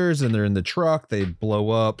brothers, and they're in the truck. They blow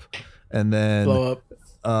up, and then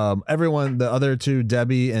everyone, the other two,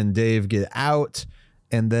 Debbie and Dave, get out,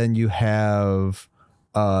 and then you have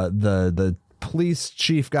the police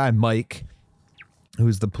chief guy, Mike,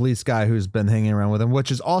 who's the police guy who's been hanging around with him,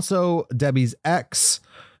 which is also Debbie's ex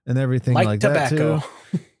and everything like Tobacco. that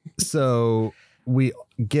too. So we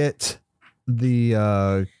get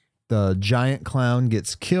the giant clown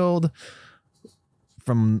gets killed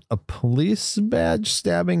from a police badge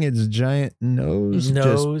stabbing its giant nose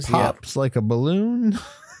just pops like a balloon.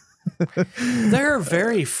 They're a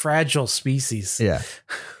very fragile species. Yeah.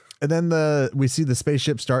 And then we see the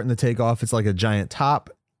spaceship starting to take off. It's like a giant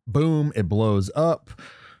top. Boom. It blows up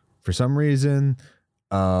for some reason.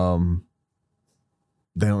 They don't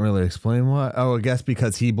really explain why. Oh, I guess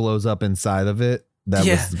because he blows up inside of it. That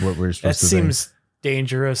was what we were supposed to think. That seems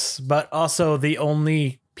dangerous. But also the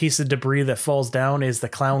only piece of debris that falls down is the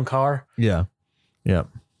clown car. Yeah. Yeah.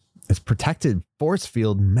 It's protected force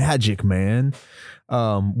field magic, man.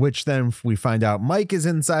 Which then we find out Mike is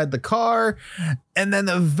inside the car, and then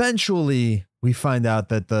eventually we find out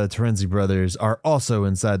that the Terenzi brothers are also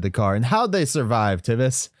inside the car. And how'd they survive,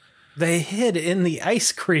 Tivis? They hid in the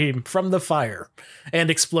ice cream from the fire and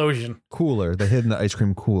explosion. Cooler. They hid in the ice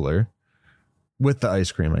cream cooler. With the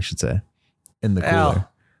ice cream, I should say. In the cooler.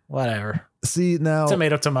 Whatever. See, now...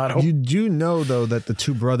 Tomato. You do know, though, that the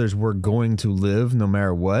two brothers were going to live no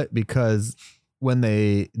matter what, because when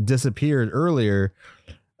they disappeared earlier,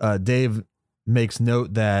 Dave makes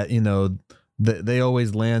note that, they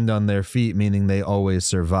always land on their feet, meaning they always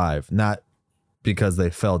survive, not because they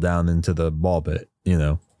fell down into the ball pit,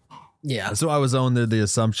 Yeah. So I was under the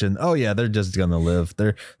assumption, oh yeah, they're just gonna live.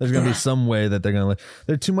 There's gonna be some way that they're gonna live.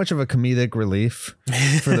 They're too much of a comedic relief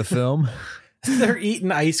for the film. They're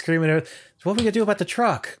eating ice cream and everything. So what are we gonna do about the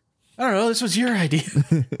truck? I don't know. This was your idea.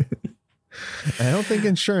 I don't think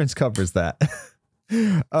insurance covers that.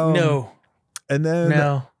 No. And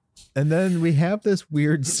then we have this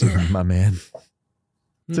weird scene, my man.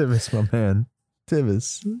 Tivis, my man.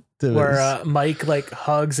 Tivis. Where Mike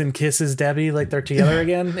hugs and kisses Debbie like they're together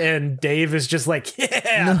again, and Dave is just like,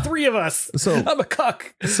 three of us. So I'm a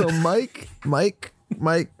cuck. So Mike.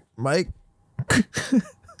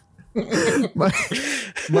 Mike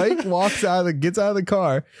gets out of the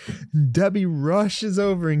car. Debbie rushes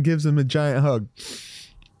over and gives him a giant hug.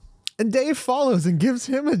 And Dave follows and gives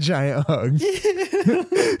him a giant hug.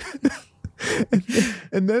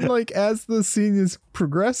 And then, like, as the scene is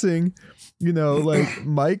progressing, you know, like,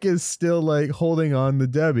 Mike is still, like, holding on to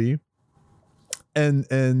Debbie. And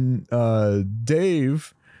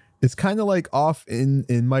Dave is kind of, like, off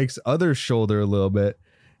in Mike's other shoulder a little bit.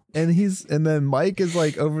 And then Mike is,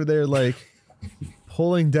 like, over there, like,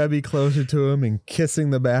 pulling Debbie closer to him and kissing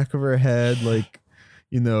the back of her head, like,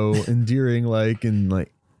 you know, endearing, like, and,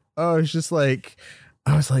 like, oh, it's just like,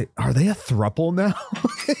 I was like, are they a throuple now?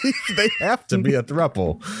 They have to be a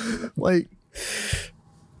throuple. Like,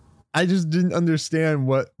 I just didn't understand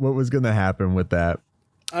what was going to happen with that.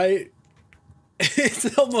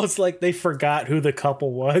 It's almost like they forgot who the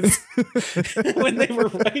couple was when they were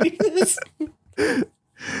writing this.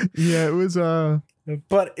 Yeah, it was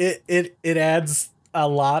but it adds a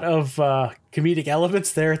lot of comedic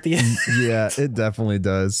elements there at the end. Yeah, it definitely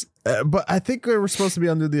does. But I think we were supposed to be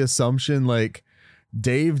under the assumption, like,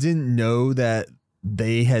 Dave didn't know that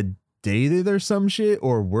they had dated or some shit,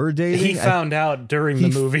 or were dating. He found out during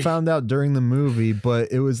the movie, but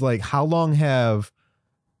it was like, how long have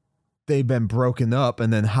they been broken up?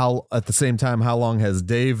 And then at the same time, how long has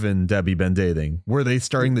Dave and Debbie been dating? Were they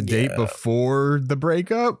starting to date before the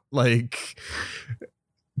breakup? Like,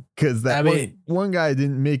 because one guy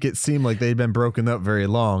didn't make it seem like they'd been broken up very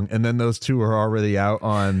long. And then those two are already out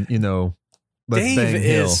on, you know, Dave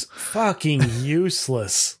is fucking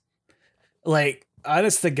useless. Like,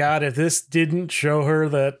 honest to God, if this didn't show her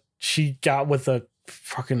that she got with a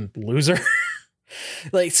fucking loser,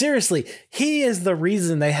 like, seriously, he is the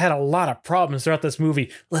reason they had a lot of problems throughout this movie.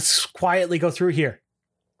 Let's quietly go through here.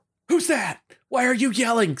 Who's that? Why are you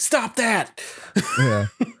yelling? Stop that. Yeah.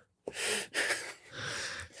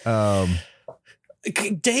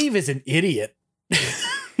 Dave is an idiot.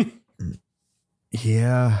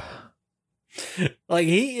 Yeah. Like,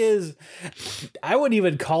 he is, I wouldn't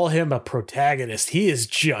even call him a protagonist. He is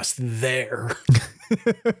just there.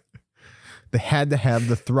 They had to have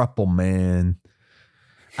the throuple, man.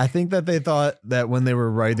 I think that they thought that when they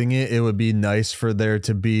were writing it, it would be nice for there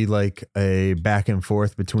to be like a back and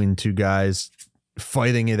forth between two guys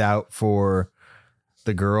fighting it out for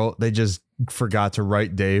the girl. They just forgot to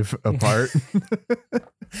write Dave apart.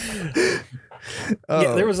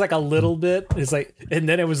 Yeah, there was like a little bit. It's like, and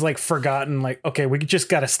then it was like forgotten. Like, okay, we just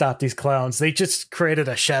got to stop these clowns. They just created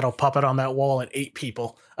a shadow puppet on that wall and 8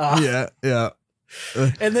 people. Yeah.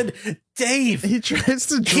 And then Dave, he tries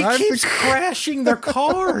to drive. He keeps crashing their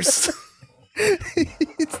cars. He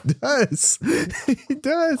does. He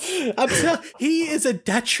does. He is a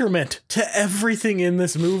detriment to everything in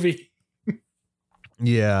this movie.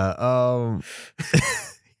 Yeah.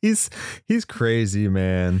 He's crazy,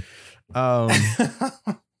 man. But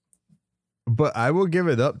I will give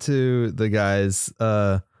it up to the guys.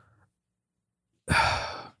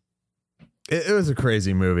 It was a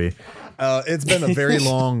crazy movie. It's been a very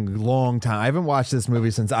long time. I haven't watched this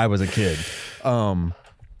movie since I was a kid.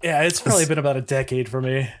 Yeah, it's probably been about a decade for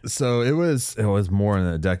me. So it was more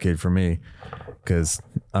than a decade for me because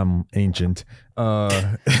I'm ancient.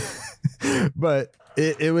 But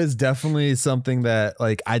it was definitely something that,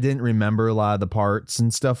 like, I didn't remember a lot of the parts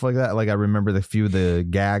and stuff like that. Like, I remember the few of the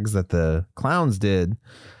gags that the clowns did.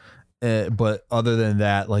 But other than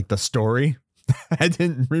that, like, the story, I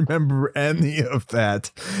didn't remember any of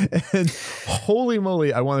that. And holy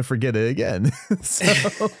moly, I want to forget it again.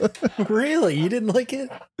 So, really? You didn't like it?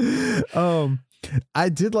 I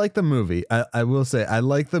did like the movie. I will say I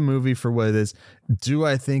like the movie for what it is. Do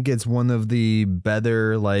I think it's one of the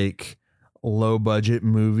better, like, low budget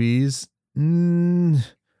movies?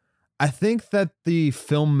 I think that the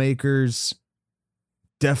filmmakers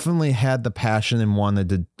definitely had the passion and wanted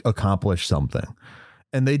to accomplish something.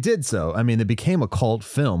 And they did so. I mean, it became a cult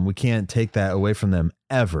film. We can't take that away from them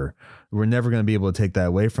ever. We're never going to be able to take that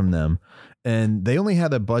away from them. And they only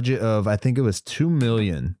had a budget of, I think it was $2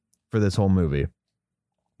 million for this whole movie.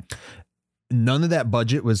 None of that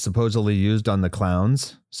budget was supposedly used on the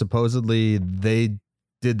clowns. Supposedly they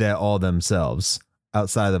did that all themselves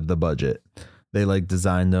outside of the budget. They, like,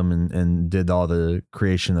 designed them and did all the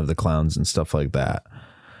creation of the clowns and stuff like that.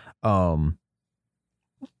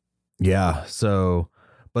 Yeah. So,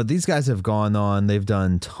 but these guys have gone on, they've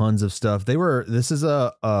done tons of stuff. This is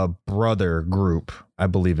a brother group, I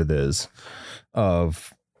believe it is,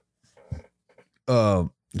 of,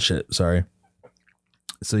 sorry.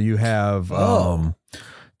 So you have,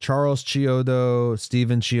 Charles Chiodo,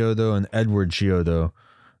 Steven Chiodo, and Edward Chiodo,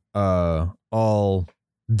 all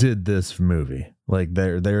did this movie. Like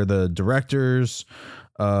they're the directors.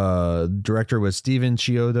 Director was Steven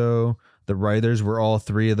Chiodo. The writers were all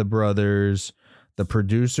three of the brothers. The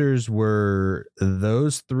producers were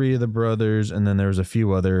those three of the brothers, and then there was a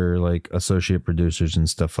few other like associate producers and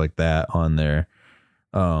stuff like that on there.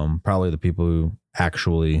 Probably the people who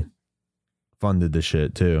actually funded the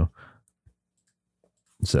shit too.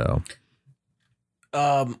 So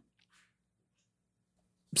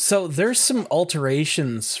there's some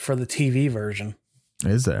alterations for the TV version.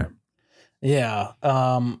 Is there? Yeah.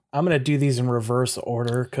 I'm going to do these in reverse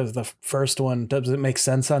order because the first one doesn't make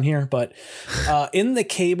sense on here. But in the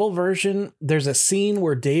cable version, there's a scene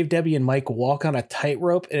where Dave, Debbie, and Mike walk on a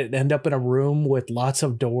tightrope and end up in a room with lots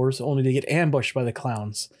of doors only to get ambushed by the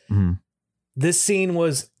clowns. Mm-hmm. This scene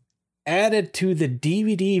was added to the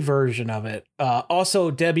DVD version of it. Also,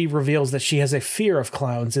 Debbie reveals that she has a fear of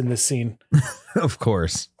clowns in this scene. Of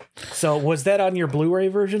course. So was that on your Blu-ray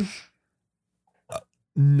version?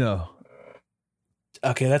 No.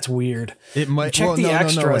 Okay, that's weird. It might check the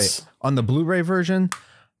extras. Wait. On the Blu-ray version.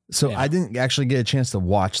 So Yeah. I didn't actually get a chance to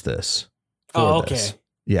watch this. Oh, okay. This.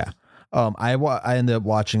 Yeah. I ended up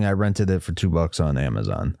watching. I rented it for $2 on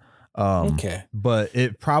Amazon. Okay. But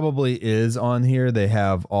it probably is on here. They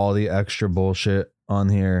have all the extra bullshit on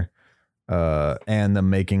here, and the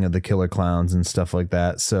making of the killer clowns and stuff like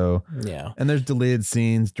that. So Yeah. and there's deleted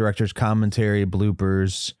scenes, director's commentary,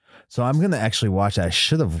 bloopers. So I'm gonna actually watch it. I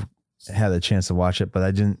should have had a chance to watch it, but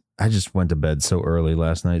I didn't. I just went to bed so early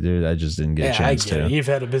last night, dude. I just didn't get a chance to. You've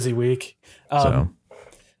had a busy week. So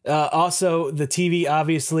Also, the TV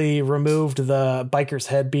obviously removed the biker's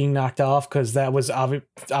head being knocked off because that was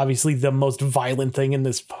obviously the most violent thing in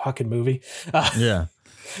this fucking movie. yeah.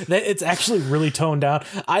 It's actually really toned down.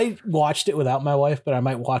 I watched it without my wife, but I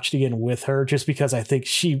might watch it again with her just because I think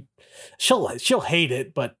she'll hate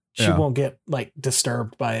it, but she won't get like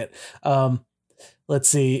disturbed by it. Let's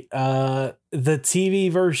see. The TV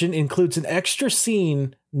version includes an extra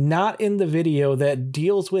scene not in the video that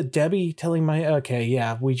deals with Debbie telling I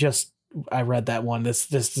read that one.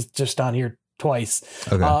 This is just on here twice.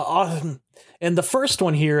 Okay. And the first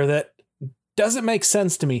one here that doesn't make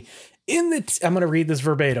sense to me. I'm going to read this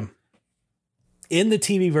verbatim. In the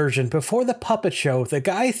TV version, before the puppet show, the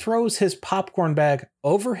guy throws his popcorn bag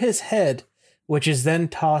over his head, which is then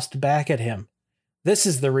tossed back at him. This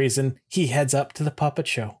is the reason he heads up to the puppet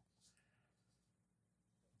show.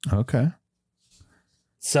 Okay.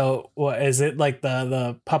 So, what is it like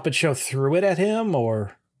the puppet show threw it at him,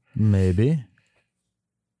 or maybe?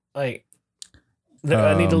 Like,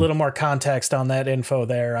 I need a little more context on that info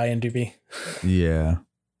there, IMDb. Yeah.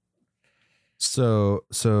 So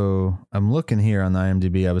I'm looking here on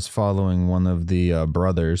IMDb. I was following one of the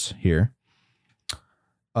brothers here.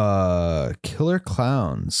 Killer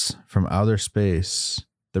Clowns from Outer Space.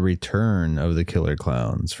 The Return of the Killer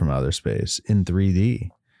Clowns from Outer Space in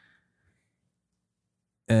 3D.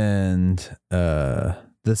 And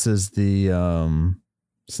this is the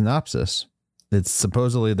synopsis. It's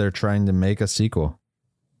supposedly they're trying to make a sequel.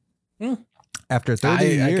 After 30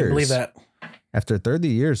 years. I can believe that. After 30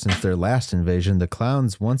 years since their last invasion, the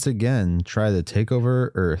clowns once again try to take over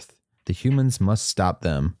Earth. The humans must stop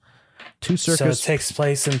them. So it takes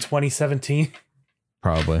place in 2017?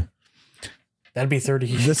 Probably. That'd be 30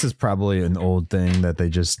 years. This is probably an old thing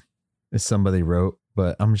that somebody wrote,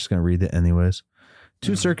 but I'm just going to read it anyways.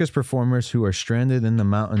 Two circus performers who are stranded in the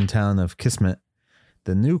mountain town of Kismet.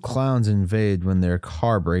 The new clowns invade when their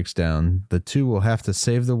car breaks down. The two will have to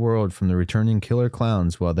save the world from the returning killer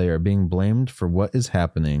clowns while they are being blamed for what is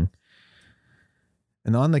happening.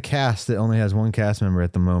 And on the cast, it only has one cast member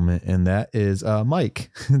at the moment, and that is Mike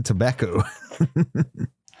Tobacco.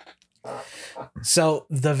 So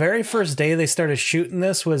the very first day they started shooting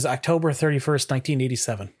this was October 31st,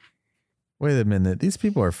 1987. Wait a minute. These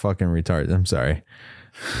people are fucking retarded. I'm sorry.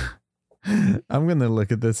 I'm going to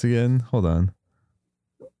look at this again. Hold on.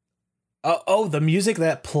 Oh, the music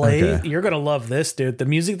that plays. Okay. You're going to love this, dude. The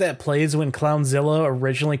music that plays when Clownzilla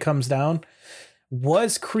originally comes down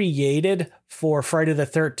was created for Friday the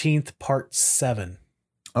 13th, Part 7.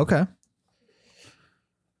 Okay.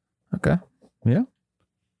 Yeah.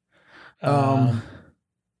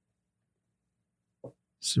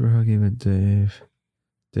 Super Huggy with Dave.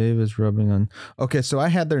 Dave is rubbing on. Okay, so I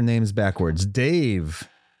had their names backwards. Dave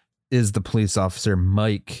is the police officer.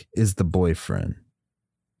 Mike is the boyfriend.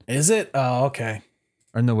 Is it? Oh, okay.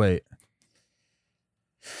 Or no, wait.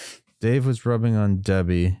 Dave was rubbing on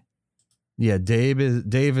Debbie. Yeah, Dave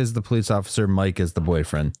is the police officer. Mike is the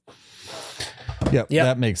boyfriend. Yep.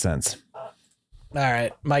 That makes sense. All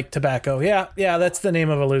right, Mike Tobacco. Yeah, that's the name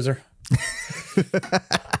of a loser.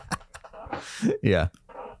 Yeah.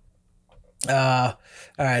 All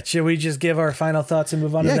right, should we just give our final thoughts and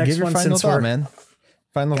move on to the next give your one? final Since thought, we're man.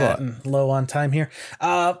 Final thought. getting low on time here.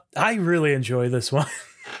 I really enjoy this one.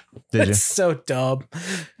 Did you? It's so dumb.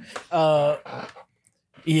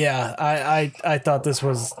 Yeah, I thought this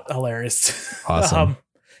was hilarious. Awesome.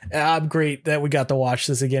 I'm great that we got to watch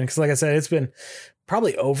this again because, like I said, it's been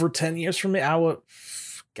probably over 10 years for me. I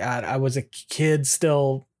was a kid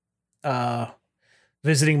still,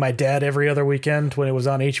 visiting my dad every other weekend when it was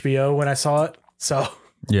on HBO when I saw it. So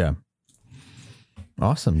Yeah.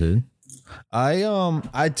 Awesome, dude.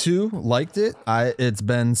 I too liked it. It's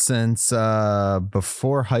been since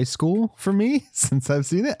before high school for me since I've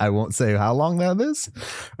seen it. I won't say how long that is,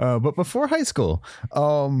 but before high school.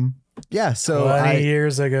 Yeah, so 20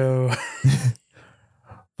 years ago.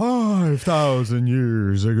 5,000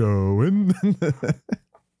 years ago.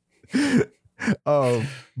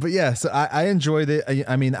 But yeah, so I enjoyed it.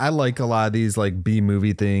 I mean, I like a lot of these like B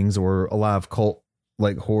movie things or a lot of cult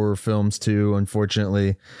like horror films too.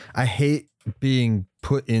 Unfortunately, I hate being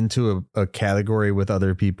put into a category with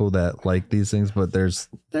other people that like these things, but there's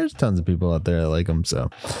tons of people out there that like them, so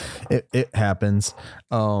it happens.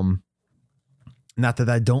 Not that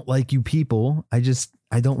I don't like you people, I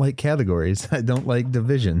don't like categories. I don't like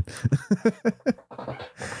division.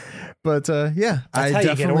 But yeah, That's how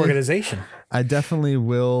you get organization. I definitely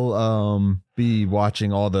will be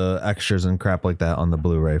watching all the extras and crap like that on the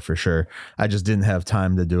Blu-ray for sure. I just didn't have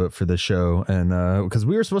time to do it for the show, and because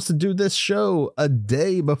we were supposed to do this show a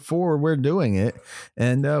day before we're doing it,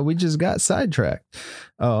 and we just got sidetracked.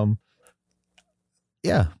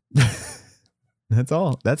 Yeah. That's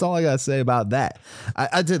all I gotta say about that.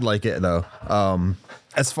 I did like it though.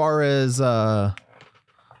 As far as a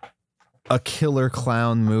killer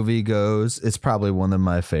clown movie goes, it's probably one of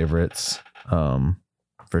my favorites.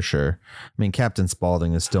 For sure. I mean, Captain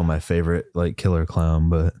Spaulding is still my favorite, like, killer clown,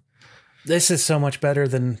 but This is so much better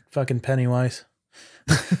than fucking Pennywise.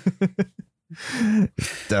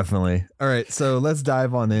 definitely. All right, so let's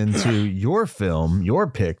dive on into your film, your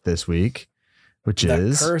pick this week, which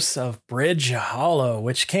is The Curse of Bridge Hollow,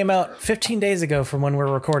 which came out 15 days ago from when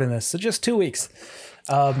we're recording this, so just 2 weeks.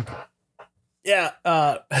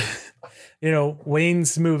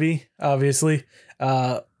 Wayne's movie, obviously,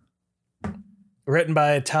 written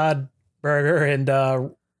by Todd Berger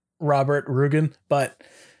and Robert Rugen. But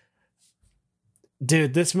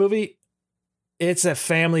dude, this movie, it's a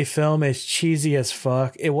family film. It's cheesy as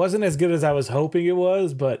fuck. It wasn't as good as I was hoping it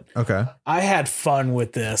was, but okay. I had fun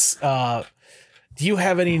with this. Do you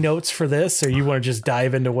have any notes for this, or you want to just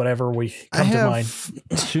dive into whatever we come to mind?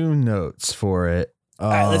 I have 2 notes for it. All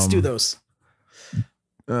right, let's do those.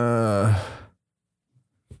 Well,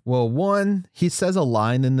 one, he says a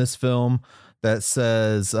line in this film that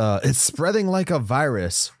says, it's spreading like a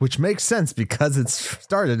virus, which makes sense because it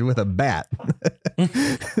started with a bat.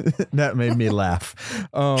 That made me laugh.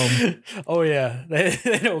 Oh yeah,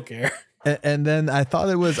 they don't care. And then I thought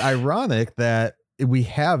it was ironic that we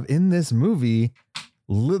have in this movie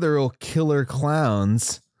literal killer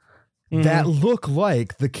clowns that look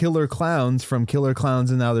like the killer clowns from Killer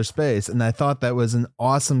Clowns in Outer Space. And I thought that was an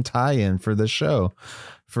awesome tie-in for the show.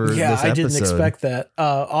 For this episode. I didn't expect that.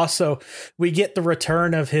 Also, we get the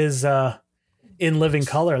return of his In Living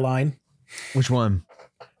Color line. Which one?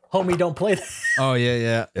 Homie, don't play that. Oh,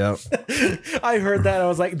 yeah. Yep. I heard that. I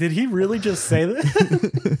was like, did he really just say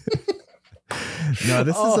that? No,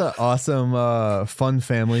 this is an awesome, fun,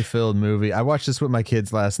 family-filled movie. I watched this with my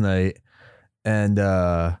kids last night, and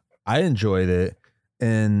I enjoyed it.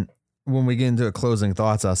 And when we get into closing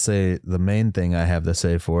thoughts, I'll say the main thing I have to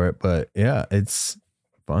say for it. But yeah, it's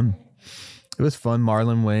fun. It was fun.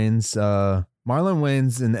 Marlon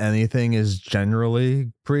Wayans in anything is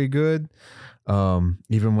generally pretty good.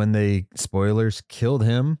 Even when they, spoilers, killed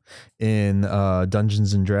him in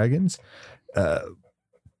Dungeons and Dragons. But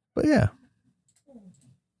yeah.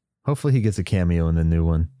 Hopefully he gets a cameo in the new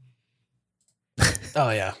one.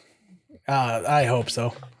 Oh yeah. I hope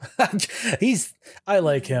so. I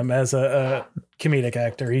like him as a comedic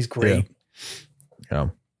actor. He's great. Yeah.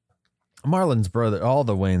 Marlon's brother, all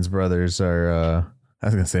the Wayans brothers are, I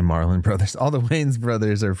was gonna say Marlon brothers. All the Wayans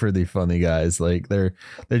brothers are pretty funny guys. Like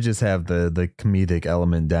they just have the comedic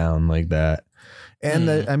element down like that. And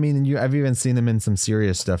I've even seen them in some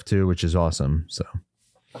serious stuff too, which is awesome. So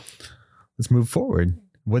let's move forward.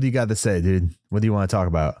 What do you got to say, dude? What do you want to talk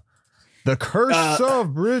about? The Curse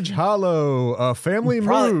of Bridge Hollow. A family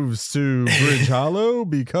moves to Bridge Hollow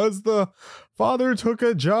because the father took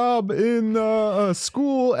a job in a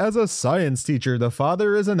school as a science teacher. The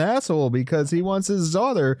father is an asshole because he wants his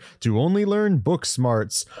daughter to only learn book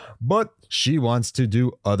smarts, but she wants to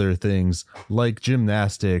do other things like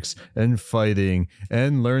gymnastics and fighting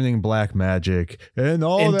and learning black magic and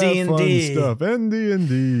all And that D&D. fun stuff. And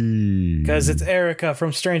D&D. Because it's Erica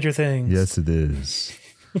from Stranger Things. Yes, it is.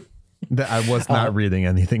 I was not reading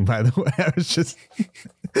anything, by the way. I was just...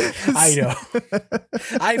 I know.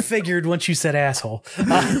 I figured once you said asshole.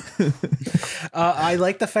 I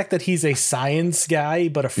like the fact that he's a science guy,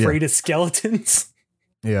 but afraid of skeletons.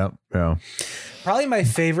 Yeah. Probably my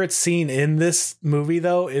favorite scene in this movie,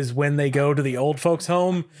 though, is when they go to the old folks'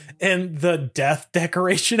 home and the death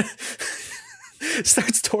decoration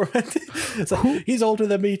starts tormenting. It's like, he's older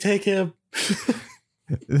than me. Take him.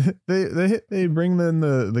 They bring in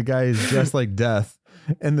the guy who's dressed like death,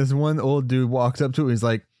 and this one old dude walks up to him. He's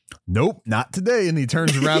like, "Nope, not today," and he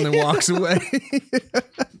turns around and walks away.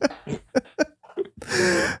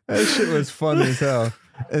 That shit was fun as hell.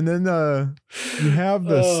 And then you have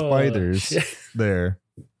the spiders shit. there.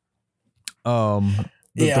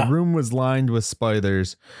 The room was lined with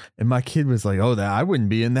spiders, and my kid was like, "Oh, I wouldn't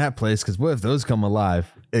be in that place because what if those come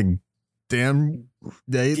alive?" And damn,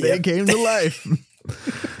 they came to life.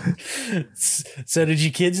 So did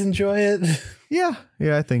you kids enjoy it? Yeah,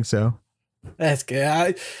 I think so. That's good.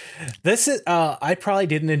 I probably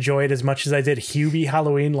didn't enjoy it as much as I did Hubie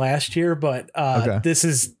Halloween last year, but this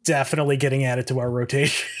is definitely getting added to our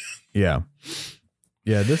rotation. Yeah,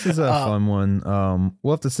 this is a fun one.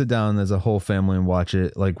 We'll have to sit down as a whole family and watch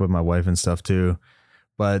it, like with my wife and stuff too.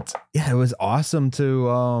 But yeah, it was awesome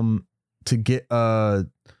to get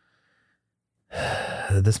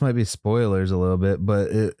this might be spoilers a little bit, but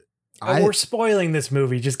we're spoiling this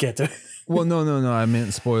movie. Just get to. Well, no. I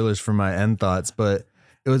meant spoilers for my end thoughts, but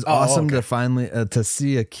it was awesome to finally to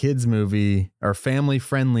see a kids movie or family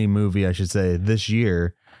friendly movie, I should say, this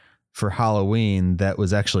year for Halloween that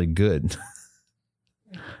was actually good.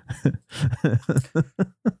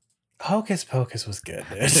 Hocus Pocus was good,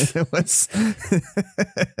 dude. It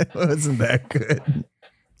wasn't that good.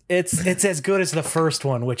 It's as good as the first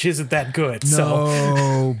one, which isn't that good.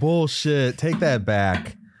 No, bullshit. Take that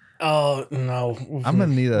back. Oh no! I'm gonna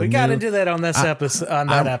need We got into that on this episode.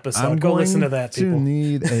 I'm Go listen to that. People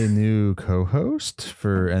need a new co-host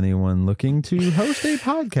for anyone looking to host a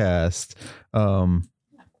podcast.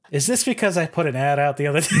 Is this because I put an ad out the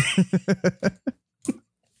other day?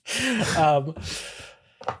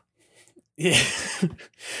 Yeah,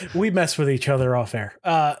 we mess with each other off air.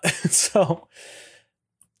 I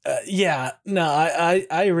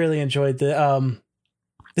really enjoyed the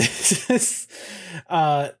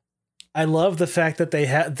I love the fact that they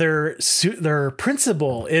had their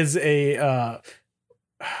principal is a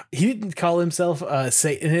he didn't call himself a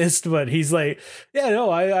Satanist, but he's like, yeah, no,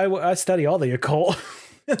 I study all the occult.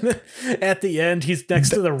 And then at the end, he's next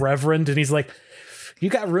to the Reverend, and he's like, "You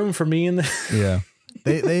got room for me in the." Yeah,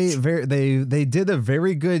 they did a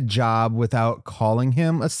very good job without calling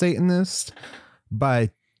him a Satanist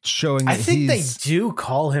by showing. I think they do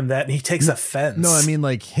call him that, and he takes offense. No, I mean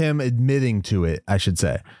like him admitting to it, I should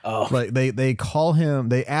say. Oh, like they call him,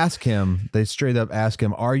 they ask him, they straight up ask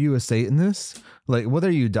him, "Are you a Satanist? Like, what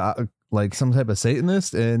are you, like some type of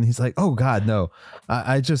Satanist?" And he's like, "Oh God, no.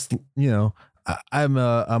 I just, I'm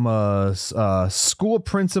a school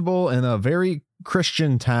principal in a very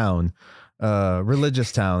Christian town,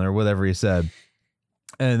 religious town," or whatever he said.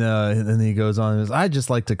 And then he goes on and says, "I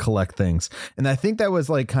just like to collect things." And I think that was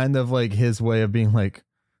like kind of like his way of being like,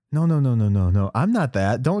 no, I'm not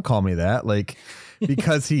that. Don't call me that. Like,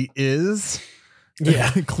 because he is.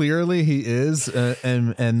 Yeah, clearly he is.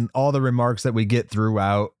 And all the remarks that we get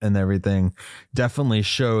throughout and everything definitely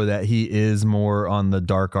show that he is more on the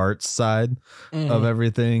dark arts side of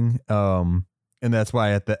everything. And that's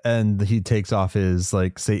why at the end he takes off his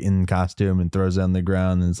like Satan costume and throws it on the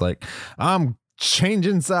ground and is like, "I'm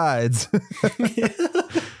changing sides."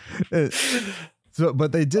 So,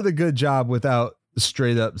 but they did a good job without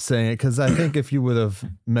straight up saying it, because I think if you would have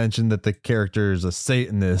mentioned that the character is a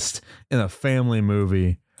Satanist in a family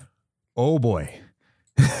movie, oh boy,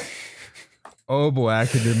 I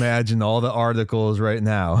could imagine all the articles right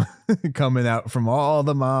now coming out from all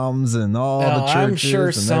the moms and all the churches. I'm sure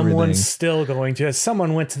and someone's everything. still going to.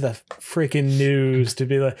 Someone went to the freaking news to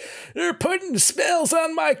be like, "They're putting spells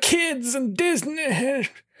on my kids and Disney."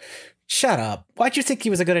 Shut up. Why'd you think he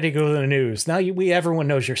was a good idea to go to the news? Now everyone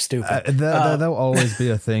knows you're stupid. That'll always be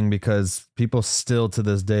a thing, because people still to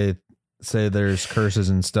this day say there's curses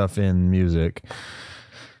and stuff in music.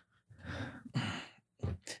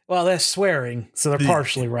 Well, that's swearing, so they're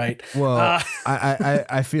partially right. Well,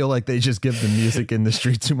 I feel like they just give the music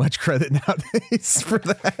industry too much credit nowadays for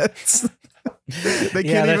that. They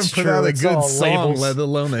can't even put out a good song, labels. Let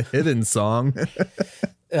alone a hidden song.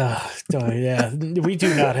 Yeah, we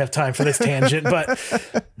do not have time for this tangent, but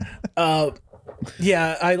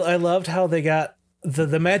yeah, I loved how they got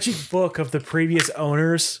the magic book of the previous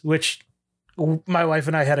owners, which my wife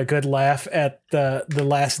and I had a good laugh at the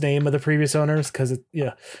last name of the previous owners because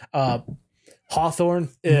Hawthorne.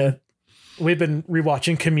 We've been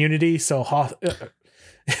rewatching Community, so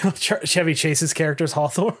Chevy Chase's character's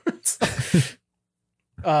Hawthorne.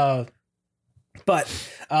 But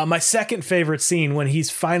my second favorite scene when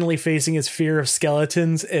he's finally facing his fear of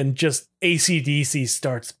skeletons and just AC/DC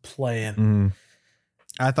starts playing.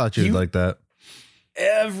 I thought you'd like that.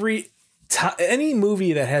 Any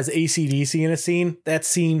movie that has AC/DC in a scene, that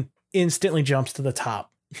scene instantly jumps to the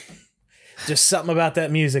top. Just something about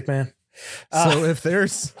that music, man. So if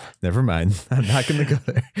there's, never mind, I'm not going to go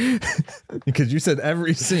there because you said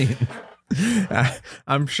every scene.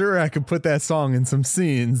 I'm sure I could put that song in some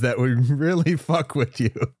scenes that would really fuck with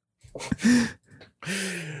you.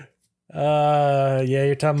 Yeah,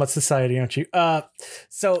 you're talking about Society, aren't you?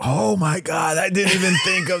 Oh my God, I didn't even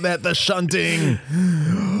think of that. The shunting.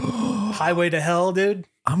 Highway to Hell, dude.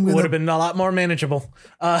 Would have been a lot more manageable.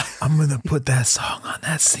 I'm going to put that song on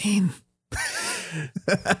that scene.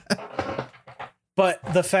 But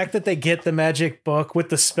the fact that they get the magic book with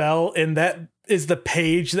the spell and that is the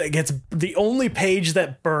page that gets the only page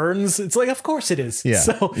that burns. It's like, of course it is. Yeah.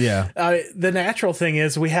 So yeah. The natural thing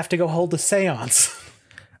is we have to go hold a seance.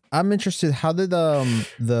 I'm interested. How did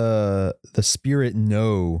the spirit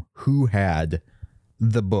know who had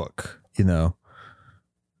the book? You know,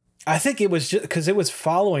 I think it was just because it was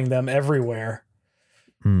following them everywhere.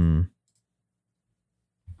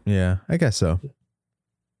 Yeah, I guess so.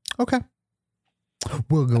 Okay.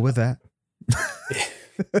 We'll go with that.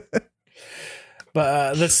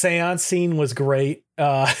 But the seance scene was great.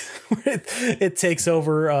 It takes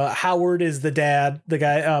over. Howard is the dad, the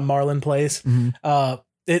guy Marlon plays.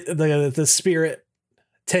 The spirit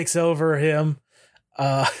takes over him.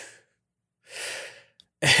 I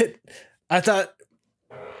thought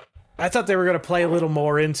they were going to play a little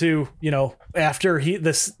more into, after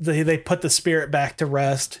they put the spirit back to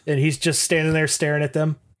rest and he's just standing there staring at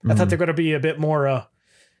them. I thought they're going to be a bit more,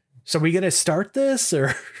 so are we going to start this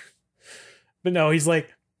or, but no, he's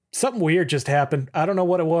like, something weird just happened. I don't know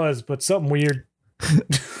what it was, but something weird.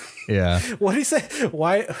 Yeah. What did he say?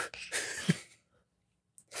 Why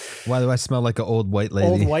do I smell like an old white lady?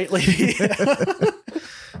 Old white lady.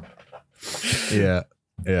 Yeah.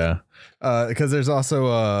 Yeah. Because there's also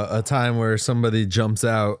a time where somebody jumps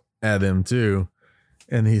out at him too,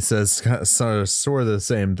 and he says sort of the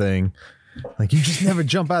same thing, like, you just never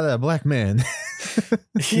jump out at a black man.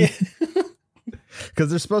 Yeah, because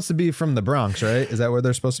they're supposed to be from the Bronx, right? Is that where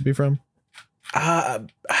they're supposed to be from?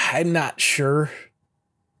 I'm not sure.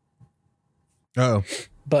 Oh,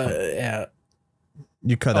 but yeah,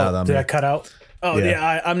 you cut out on me. Did I cut out? Oh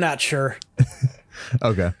yeah, I'm not sure.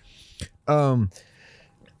 Okay. Yeah,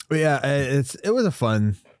 it was a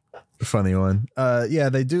funny one. Yeah,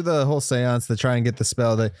 they do the whole seance to try and get the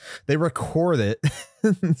spell. They record it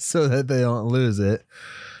so that they don't lose it.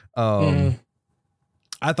 I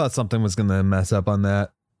thought something was gonna mess up on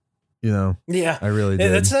that. Yeah, I really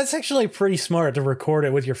did. That's actually pretty smart to record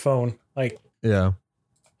it with your phone. Like, yeah.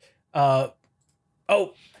 Going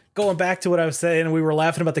back to what I was saying, we were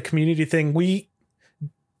laughing about the community thing.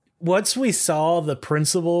 Once we saw the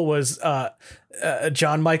principal was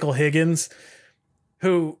John Michael Higgins,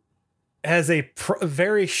 who has a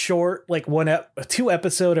very short, like 2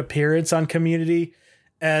 episode appearance on Community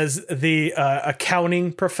as the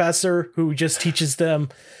accounting professor who just teaches them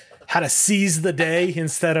how to seize the day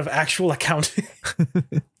instead of actual accounting.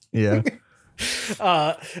 Yeah.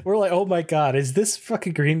 We're like, oh my God, is this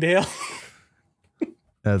fucking Greendale?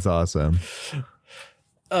 That's awesome.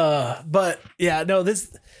 But yeah, no,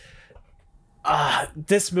 this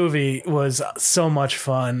movie was so much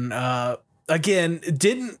fun. Again, it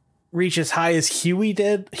didn't reach as high as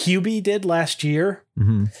Hubie did last year,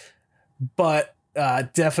 but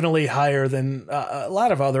definitely higher than a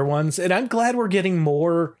lot of other ones. And I'm glad we're getting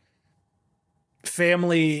more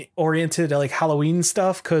family oriented, like Halloween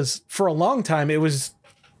stuff. 'Cause for a long time it was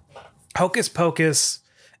Hocus Pocus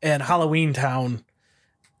and Halloween Town.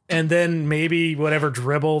 And then maybe whatever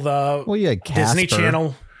dribble Disney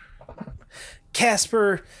Channel.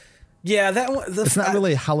 Casper. Yeah, that one. It's not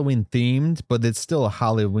really Halloween themed, but it's still a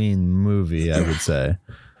Halloween movie, I would say.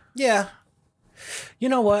 Yeah. You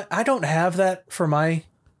know what? I don't have that for my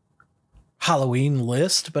Halloween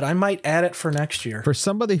list, but I might add it for next year. For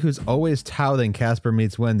somebody who's always touting Casper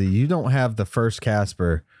Meets Wendy, you don't have the first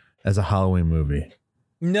Casper as a Halloween movie.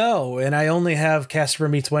 No, and I only have Casper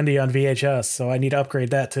Meets Wendy on VHS, so I need to upgrade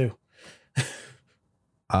that too.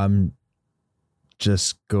 I'm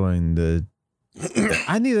just going to...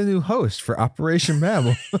 I need a new host for Operation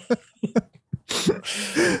Babel.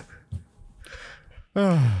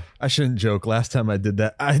 Oh, I shouldn't joke. Last time I did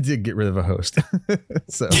that, I did get rid of a host.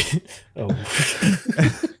 So,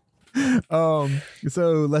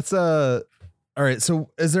 so let's all right. So,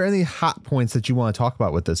 is there any hot points that you want to talk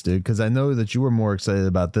about with this, dude? Because I know that you were more excited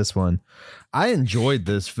about this one. I enjoyed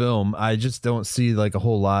this film. I just don't see like a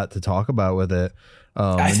whole lot to talk about with it.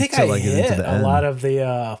 I think I hit a lot of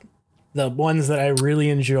the ones that I really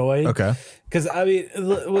enjoyed. Okay. Because I mean,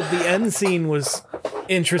 the end scene was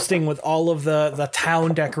interesting with all of the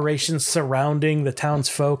town decorations surrounding the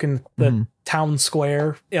townsfolk and the town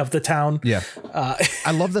square of the town. Yeah.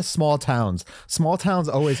 I love the small towns. Small towns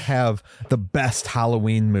always have the best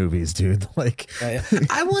Halloween movies, dude. Like,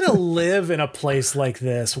 I want to live in a place like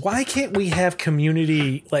this. Why can't we have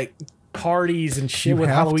community like parties and shit with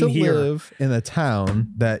Halloween here? You have to live in a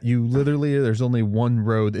town that you literally, there's only one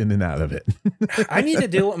road in and out of it. I need to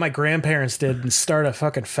do what my grandparents did and start a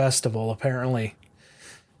fucking festival, apparently.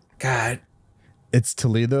 God. It's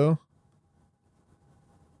Toledo.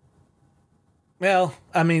 Well,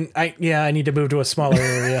 I mean, I need to move to a smaller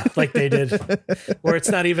area like they did, where it's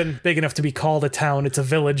not even big enough to be called a town. It's a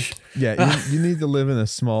village. Yeah. You need to live in a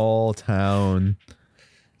small town,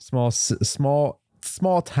 small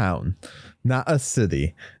town, not a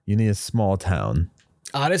city. You need a small town.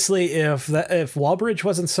 Honestly, if Walbridge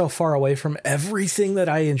wasn't so far away from everything that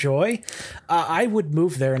I enjoy, I would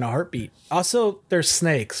move there in a heartbeat. Also, there's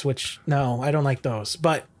snakes, which no, I don't like those.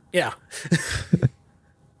 But yeah.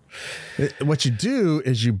 What you do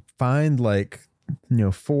is you find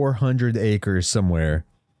 400 acres somewhere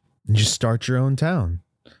and you start your own town.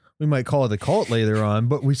 We might call it a cult later on,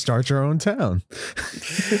 but we start our own town.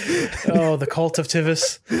 Oh, the cult of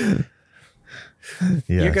Tivis. Yes.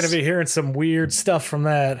 You're going to be hearing some weird stuff from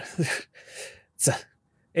that. It's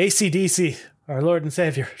AC/DC, our Lord and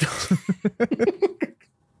Savior.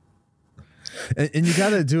 and you got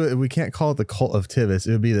to do it. We can't call it the cult of Tivis.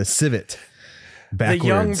 It would be the Civet. Backwards. The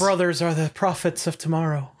young brothers are the prophets of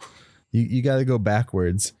tomorrow. You got to go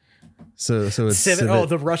backwards. So it's Civet. Oh,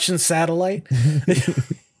 the Russian satellite.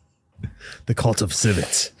 The cult of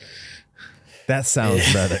Civet. That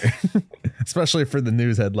sounds better. Especially for the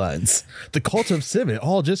news headlines. The cult of Civet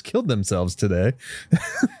all just killed themselves today.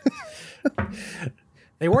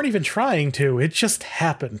 They weren't even trying to. It just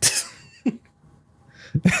happened.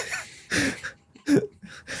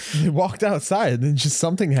 They walked outside and just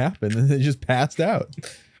something happened and they just passed out.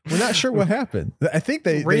 We're not sure what happened. I think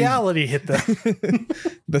reality hit them.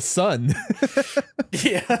 The sun.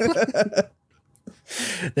 Yeah.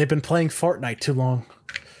 They've been playing Fortnite too long.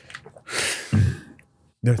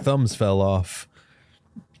 Their thumbs fell off.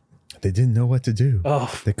 They didn't know what to do.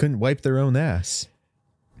 Oh. They couldn't wipe their own ass.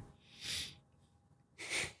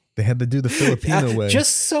 They had to do the Filipino way.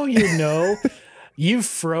 Just so you know, you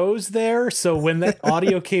froze there. So when that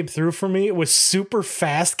audio came through for me, it was super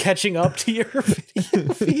fast catching up to your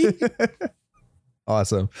video feed.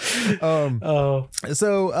 Awesome.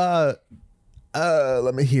 So,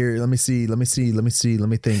 let me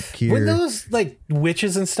think here. When those like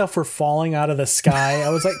witches and stuff were falling out of the sky, I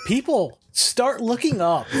was like, people, start looking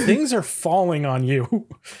up. Things are falling on you.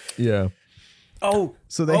 Yeah. Oh,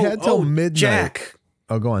 so they had till midnight. Jack.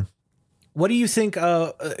 Oh, go on. What do you think?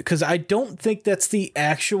 Because I don't think that's the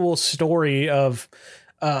actual story of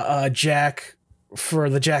Jack for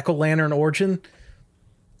the Jack-o'-lantern origin.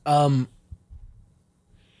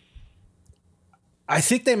 I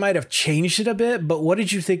think they might have changed it a bit, but what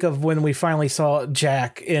did you think of when we finally saw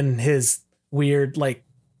Jack in his weird, like,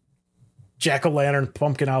 Jack-o'-lantern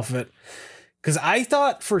pumpkin outfit? Because I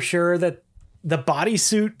thought for sure that the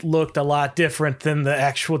bodysuit looked a lot different than the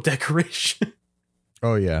actual decoration.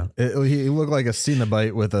 Oh, yeah. He looked like a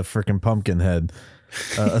Cenobite with a freaking pumpkin head.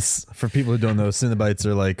 For people who don't know, Cenobites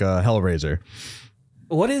are like Hellraiser.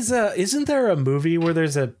 What is isn't there a movie where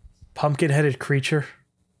there's a pumpkin-headed creature?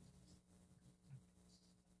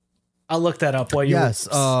 I'll look that up while you... Yes,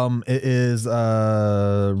 it is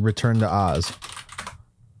Return to Oz.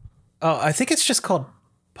 Oh, I think it's just called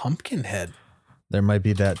Pumpkinhead. There might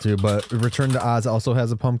be that too, but Return to Oz also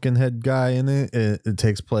has a Pumpkinhead guy in it. It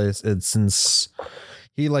takes place... It's since...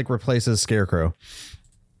 He like replaces Scarecrow.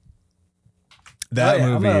 That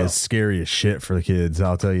movie is scary as shit for the kids.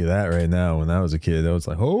 I'll tell you that right now. When I was a kid, I was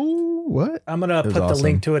like, oh, What? I'm gonna put the awesome.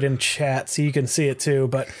 link to it in chat so you can see it too.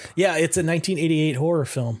 But yeah, it's a 1988 horror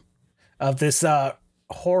film of this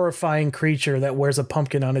horrifying creature that wears a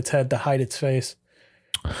pumpkin on its head to hide its face.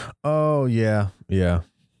 Oh yeah. Yep.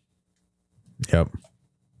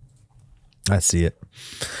 I see it.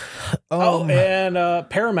 And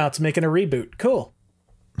Paramount's making a reboot. Cool.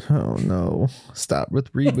 Oh no. Stop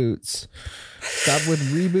with reboots. Stop with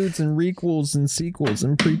reboots and requels and sequels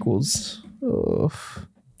and prequels.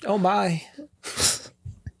 Oh my.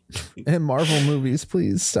 And Marvel movies,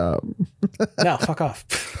 please stop. No, fuck off.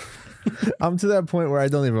 I'm to that point where I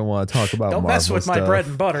don't even want to talk about Don't Marvel mess with my stuff. bread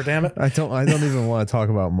and butter, damn it. I don't even want to talk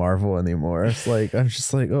about Marvel anymore. It's like I'm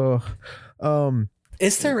just like,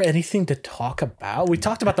 Is there anything to talk about? We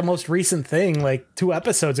talked about the most recent thing like 2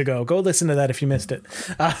 episodes ago. Go listen to that if you missed it.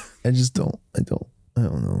 I don't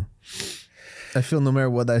know. I feel no matter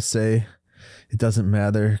what I say, it doesn't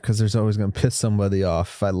matter because there's always going to piss somebody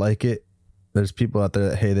off. If I like it, there's people out there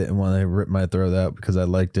that hate it and want to rip my throat out because I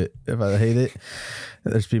liked it. If I hate it,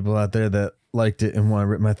 there's people out there that liked it and want to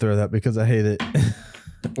rip my throat out because I hate it.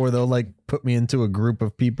 Or they'll like put me into a group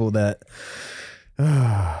of people that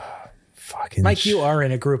fucking Mike, you are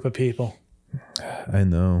in a group of people. I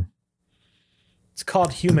know. It's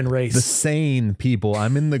called human race. The sane people.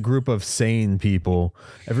 I'm in the group of sane people.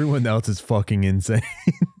 Everyone else is fucking insane.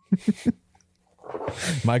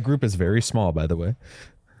 My group is very small, by the way.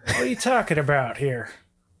 What are you talking about here?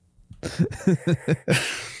 Shit.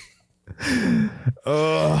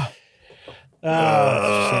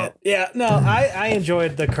 Yeah, no, I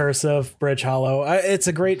enjoyed The Curse of Bridge Hollow. It's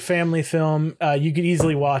a great family film. You could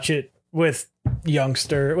easily watch it with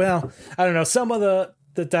youngster. Well, I don't know. Some of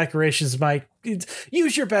the decorations might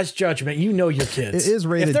use your best judgment. You know your kids. It is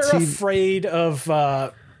rated if they're TV afraid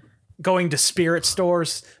of going to spirit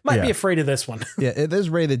stores, might be afraid of this one. Yeah, it is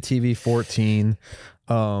rated TV 14.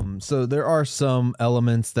 So there are some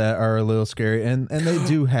elements that are a little scary, and they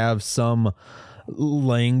do have some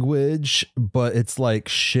language, but it's like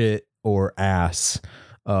shit or ass.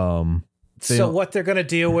 So what they're going to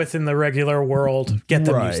deal with in the regular world, get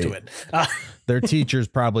them used to it. Their teacher's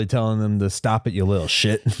probably telling them to stop it, you little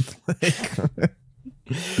shit.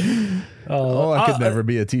 I could never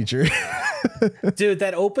be a teacher. Dude,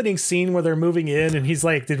 that opening scene where they're moving in and he's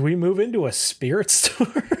like, did we move into a spirit store?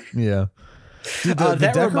 Yeah. Dude,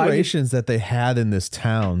 the decorations that they had in this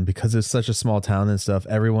town, because it's such a small town and stuff,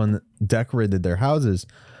 everyone decorated their houses.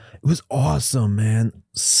 It was awesome, man.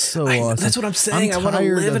 So awesome. That's what I'm saying. I want to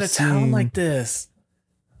live in a town like this.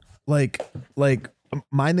 Like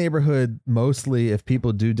my neighborhood, mostly, if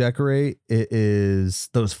people do decorate, it is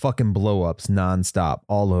those fucking blow ups nonstop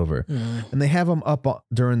all over. And they have them up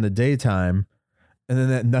during the daytime. And then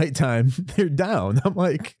at nighttime, they're down. I'm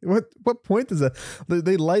like, what point is that?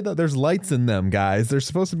 They light up. There's lights in them, guys. They're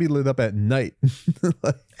supposed to be lit up at night.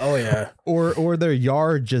 Oh, yeah. Or their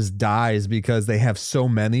yard just dies because they have so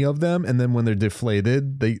many of them. And then when they're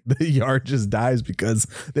deflated, the yard just dies because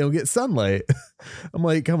they don't get sunlight. I'm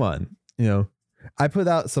like, come on. You know, I put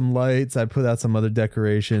out some lights. I put out some other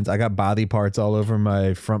decorations. I got body parts all over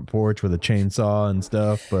my front porch with a chainsaw and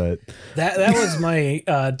stuff. But that was my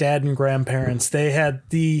dad and grandparents. They had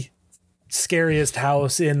the scariest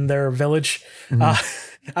house in their village.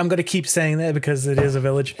 I'm going to keep saying that because it is a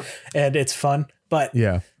village and it's fun. But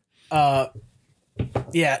yeah,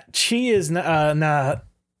 she is not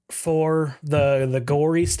for the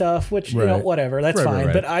gory stuff, which you know, whatever, that's fine.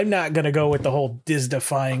 Right. But I'm not gonna go with the whole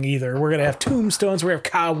Disney-fying either. We're gonna have tombstones, we have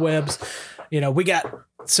cobwebs, you know, we got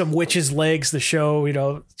some witch's legs to show, you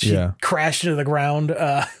know, she crashed into the ground.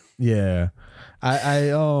 I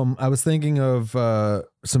was thinking of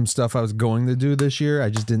some stuff I was going to do this year. I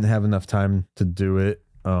just didn't have enough time to do it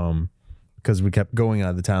because we kept going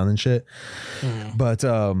out of town and shit. But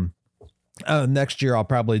next year I'll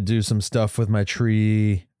probably do some stuff with my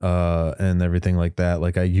tree and everything like that,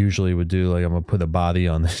 like I usually would do. Like I'm gonna put a body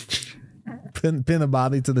on the pin a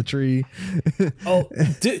body to the tree.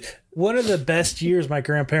 Dude, one of the best years my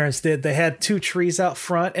grandparents did, they had 2 trees out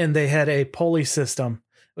front and they had a pulley system,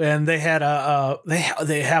 and they had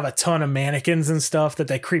they have a ton of mannequins and stuff that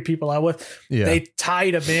they creep people out with. They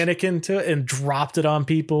tied a mannequin to it and dropped it on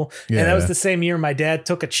people. And that was the same year my dad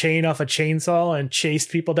took a chain off a chainsaw and chased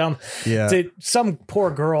people down. Dude, some poor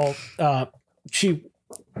girl, she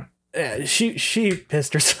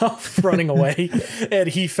pissed herself running away, and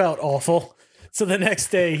he felt awful. So the next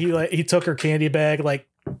day he took her candy bag,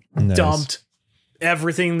 dumped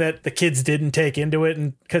everything that the kids didn't take into it,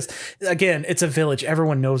 and because again, it's a village,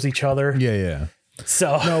 everyone knows each other.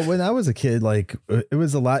 So no, when I was a kid, like it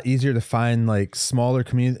was a lot easier to find like smaller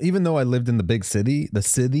communities, even though I lived in the big city,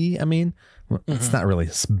 I mean, It's not really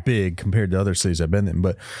big compared to other cities I've been in,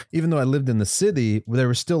 but even though I lived in the city, there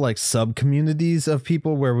were still like sub communities of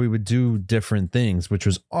people where we would do different things, which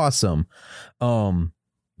was awesome. Well,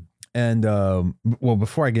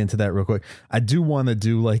 before I get into that real quick, I do want to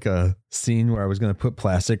do like a scene where I was going to put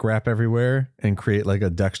plastic wrap everywhere and create like a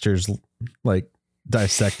Dexter's like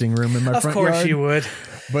dissecting room in my front yard. Of course you would.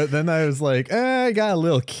 But then I was like, I got a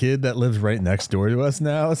little kid that lives right next door to us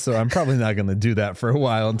now, so I'm probably not going to do that for a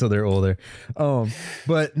while until they're older.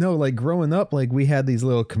 But no, like growing up, like we had these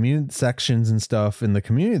little community sections and stuff in the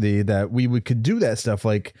community that we could do that stuff.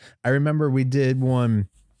 Like I remember we did one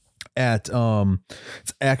at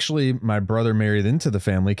it's actually my brother married into the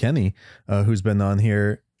family, Kenny, who's been on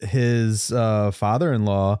here. His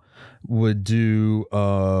father-in-law would do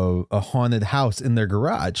a haunted house in their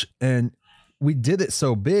garage, and we did it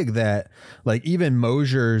so big that like even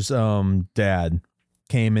Mosier's dad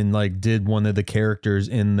came and like did one of the characters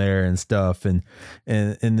in there and stuff, and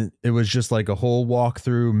it was just like a whole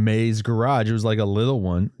walkthrough maze garage. It was like a little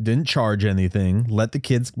one, didn't charge anything, let the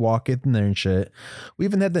kids walk in there and shit. We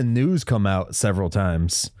even had the news come out several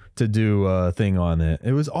times to do a thing on it.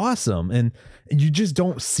 It was awesome, and you just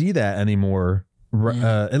don't see that anymore.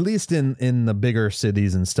 At least in the bigger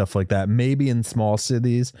cities and stuff like that, maybe in small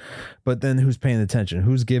cities, but then who's paying attention?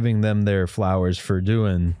 Who's giving them their flowers for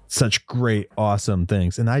doing such great, awesome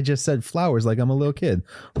things? And I just said flowers like I'm a little kid.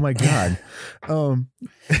 Oh my God. I'm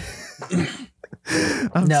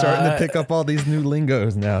starting to pick up all these new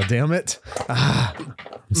lingos now. Damn it. I'm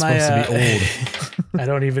supposed to be old. I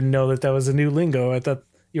don't even know that was a new lingo. I thought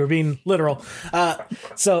you were being literal.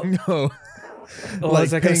 No. Like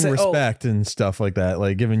paying respect and stuff like that,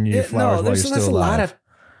 like giving you flowers while you're still alive.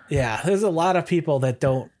 There's a lot of people that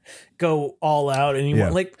don't go all out anymore.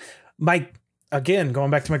 Yeah. Like going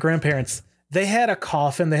back to my grandparents, they had a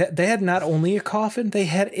coffin. They had not only a coffin, they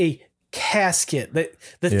had a casket.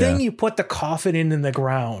 The thing you put the coffin in the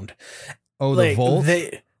ground. Oh, the vault?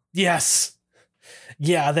 Yes.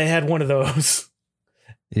 Yeah, they had one of those.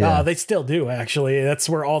 Yeah. They still do, actually. That's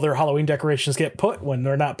where all their Halloween decorations get put when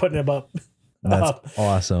they're not putting them up. That's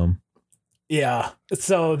awesome. Yeah.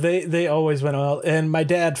 So they always went out. And my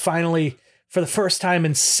dad finally, for the first time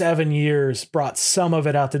in 7 years, brought some of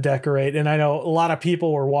it out to decorate. And I know a lot of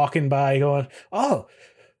people were walking by going, "Oh,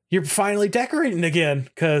 you're finally decorating again."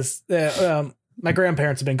 Because my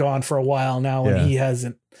grandparents have been gone for a while now, and he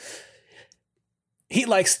hasn't. He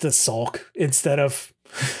likes to sulk instead of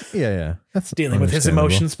that's dealing with his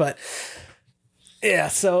emotions. But yeah,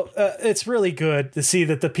 so it's really good to see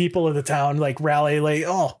that the people of the town like rally, like,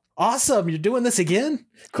 "Oh, awesome, you're doing this again?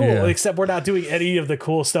 Cool." Yeah. Except we're not doing any of the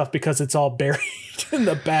cool stuff because it's all buried in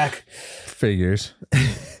the back. Figures.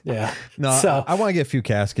 Yeah. No, so I want to get a few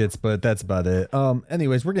caskets, but that's about it.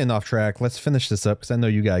 Anyways, we're getting off track. Let's finish this up because I know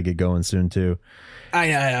you gotta get going soon too.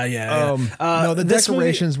 Yeah. No, the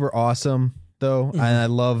decorations were awesome though. Mm-hmm. And I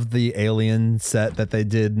love the alien set that they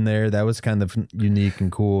did in there. That was kind of unique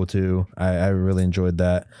and cool too. I really enjoyed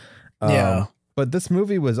that. But this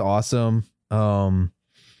movie was awesome.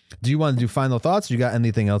 Do you want to do final thoughts? You got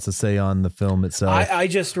anything else to say on the film itself? I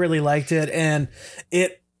just really liked it. And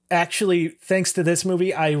it actually, thanks to this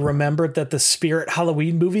movie, I remembered that the Spirit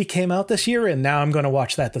Halloween movie came out this year. And now I'm going to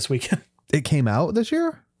watch that this weekend. It came out this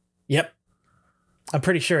year? Yep. I'm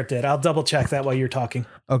pretty sure it did. I'll double check that while you're talking.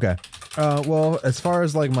 Okay. Well, as far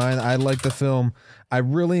as like mine, I like the film. I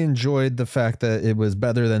really enjoyed the fact that it was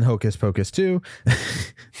better than Hocus Pocus 2,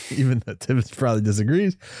 even though Tim probably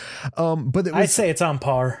disagrees. But it was, I'd say it's on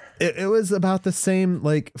par. It was about the same.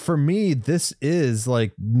 Like for me, this is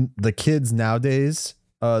like the kids nowadays,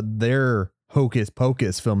 their Hocus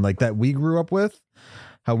Pocus film, like that we grew up with.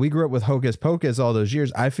 How we grew up with Hocus Pocus all those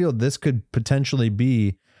years. I feel this could potentially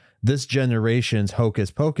be this generation's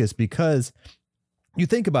Hocus Pocus, because you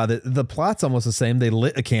think about it, the plot's almost the same. They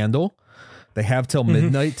lit a candle. They have till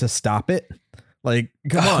midnight to stop it. Like,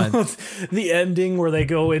 come on. The ending where they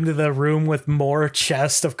go into the room with more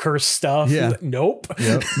chest of cursed stuff. Yeah. Nope.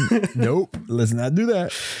 Yep. Nope. Let's not do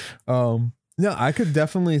that. No, I could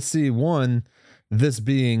definitely see this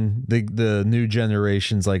being the new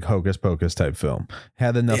generation's like Hocus Pocus type film.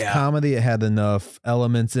 Had enough comedy, it had enough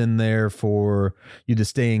elements in there for you to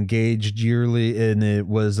stay engaged yearly, and it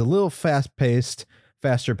was a little faster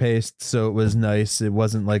paced, so it was nice. It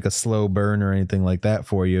wasn't like a slow burn or anything like that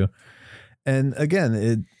for you. And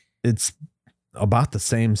again, it's about the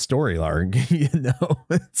same story arc,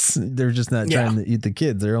 they're just not trying to eat the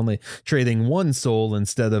kids. They're only trading one soul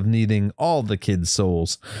instead of needing all the kids'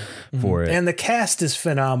 souls for it. And the cast is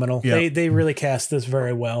phenomenal. Yep. They really cast this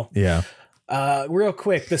very well. Yeah. Real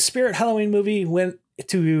quick, the Spirit Halloween movie went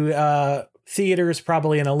to theaters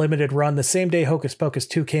probably in a limited run the same day Hocus Pocus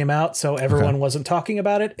 2 came out, so everyone wasn't talking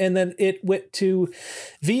about it. And then it went to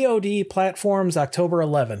VOD platforms October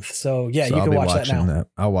 11th. So yeah, you can watch that now.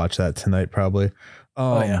 I'll watch that tonight probably.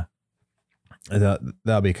 That'll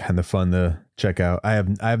be kind of fun to check out.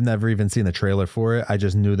 I've never even seen a trailer for it. I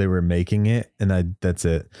just knew they were making it, and that's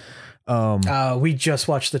it. We just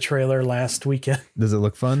watched the trailer last weekend. Does it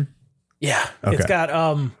look fun? Yeah. Okay. It's got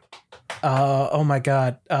oh my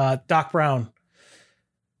god, Doc Brown.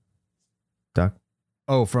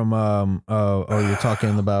 From you're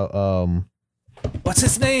talking about what's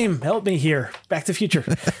his name? Help me here. Back to the Future.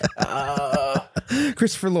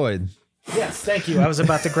 Christopher Lloyd. Yes, thank you. I was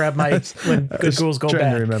about to grab my when good ghouls go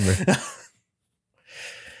bad. To remember.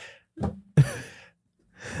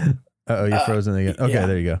 You're frozen again. Okay,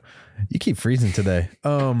 There you go. You keep freezing today.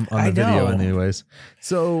 On the video anyways.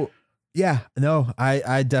 So yeah, no,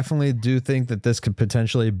 I definitely do think that this could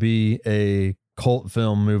potentially be a cult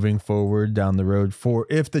film moving forward down the road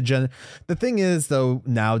the thing is though,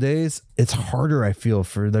 nowadays it's harder, I feel,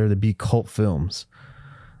 for there to be cult films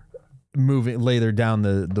moving later down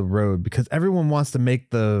the road, because everyone wants to make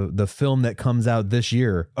the film that comes out this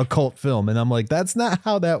year a cult film, and I'm like, that's not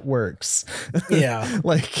how that works. Yeah.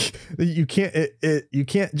 Like you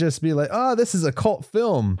can't just be like, oh, this is a cult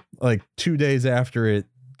film like 2 days after it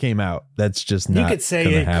came out. That's just not. You could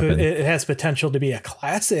say it has potential to be a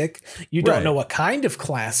classic. You don't know what kind of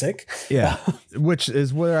classic. Yeah. Which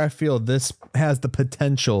is where I feel this has the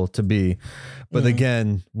potential to be. But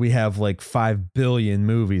again, we have like 5 billion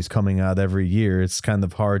movies coming out every year. It's kind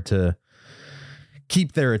of hard to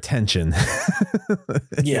keep their attention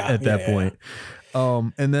at that point.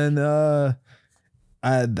 And then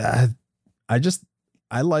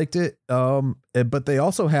I liked it. But they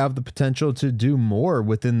also have the potential to do more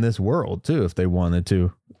within this world too, if they wanted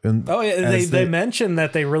to. And they mentioned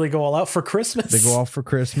that they really go all out for Christmas. They go off for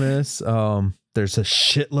Christmas. There's a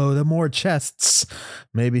shitload of more chests.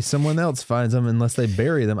 Maybe someone else finds them unless they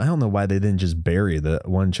bury them. I don't know why they didn't just bury the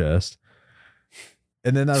one chest.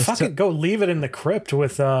 And then I was go leave it in the crypt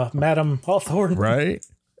with Madame Hawthorne. Right.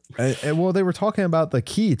 And well, they were talking about the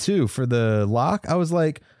key too for the lock. I was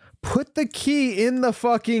like, put the key in the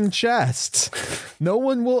fucking chest. No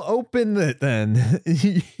one will open it then.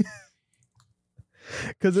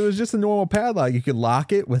 Because it was just a normal padlock. You could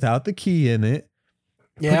lock it without the key in it.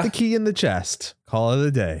 Yeah. Put the key in the chest. Call it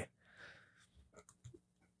a day.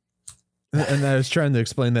 And I was trying to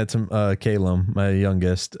explain that to Caleb, my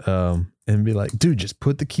youngest, and be like, dude, just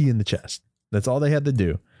put the key in the chest. That's all they had to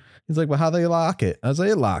do. He's like, well, how they lock it? I was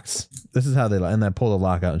like, it locks. This is how they lock. And I pulled the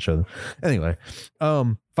lock out and showed them. Anyway,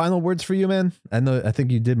 final words for you, man. I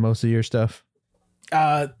think you did most of your stuff.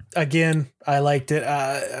 Again, I liked it.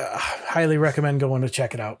 Highly recommend going to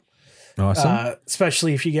check it out. Awesome.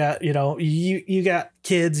 Especially if you got, you got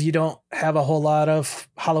kids, you don't have a whole lot of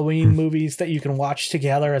Halloween movies that you can watch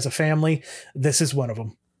together as a family. This is one of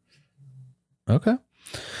them. Okay.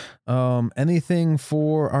 Anything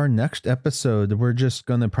for our next episode? We're just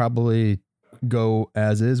going to probably go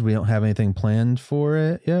as is. We don't have anything planned for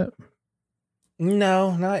it yet.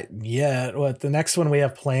 No, not yet. What the next one we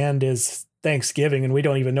have planned is Thanksgiving, and we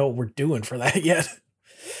don't even know what we're doing for that yet.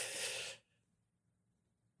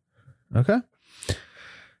 Okay.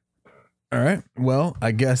 All right. Well,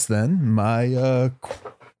 I guess then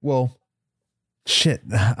shit,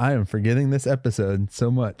 I am forgetting this episode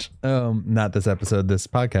so much. Not this episode, this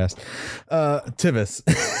podcast. Tivis.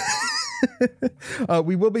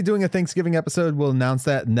 We will be doing a Thanksgiving episode. We'll announce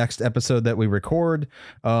that next episode that we record.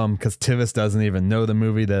 Because Tivis doesn't even know the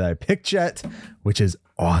movie that I picked yet, which is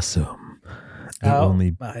awesome.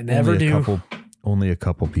 I never do. Only a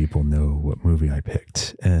couple people know what movie I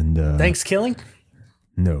picked. And Thanksgiving?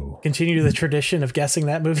 No. Continue the tradition of guessing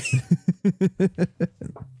that movie.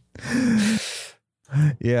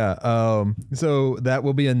 Yeah. So that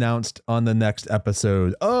will be announced on the next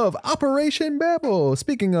episode of Operation Babel.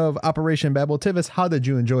 Speaking of Operation Babel, Tivis, how did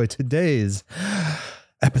you enjoy today's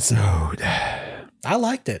episode? I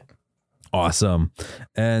liked it. Awesome.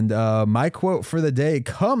 And my quote for the day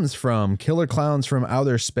comes from Killer Clowns from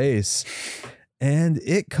Outer Space. And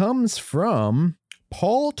it comes from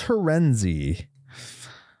Paul Terenzi,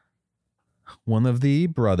 one of the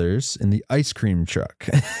brothers in the ice cream truck.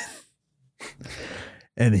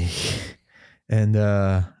 And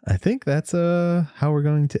I think that's how we're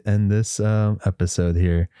going to end this episode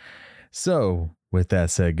here. So with that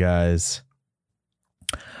said, guys,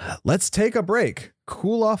 let's take a break.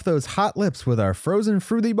 Cool off those hot lips with our frozen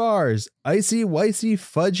fruity bars, icy, wicey,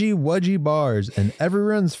 fudgy, wudgy bars, and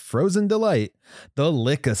everyone's frozen delight, the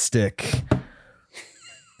Lick-a-Stick.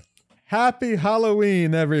 Happy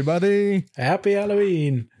Halloween, everybody. Happy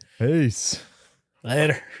Halloween. Peace.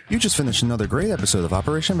 Later. You just finished another great episode of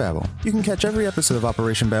Operation Babel. You can catch every episode of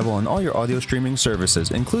Operation Babel on all your audio streaming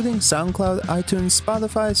services, including SoundCloud, iTunes,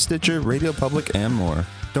 Spotify, Stitcher, Radio Public, and more.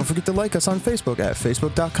 Don't forget to like us on Facebook at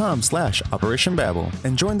facebook.com/Operation Babel.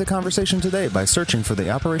 And join the conversation today by searching for the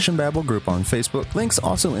Operation Babel group on Facebook. Links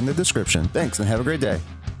also in the description. Thanks and have a great day.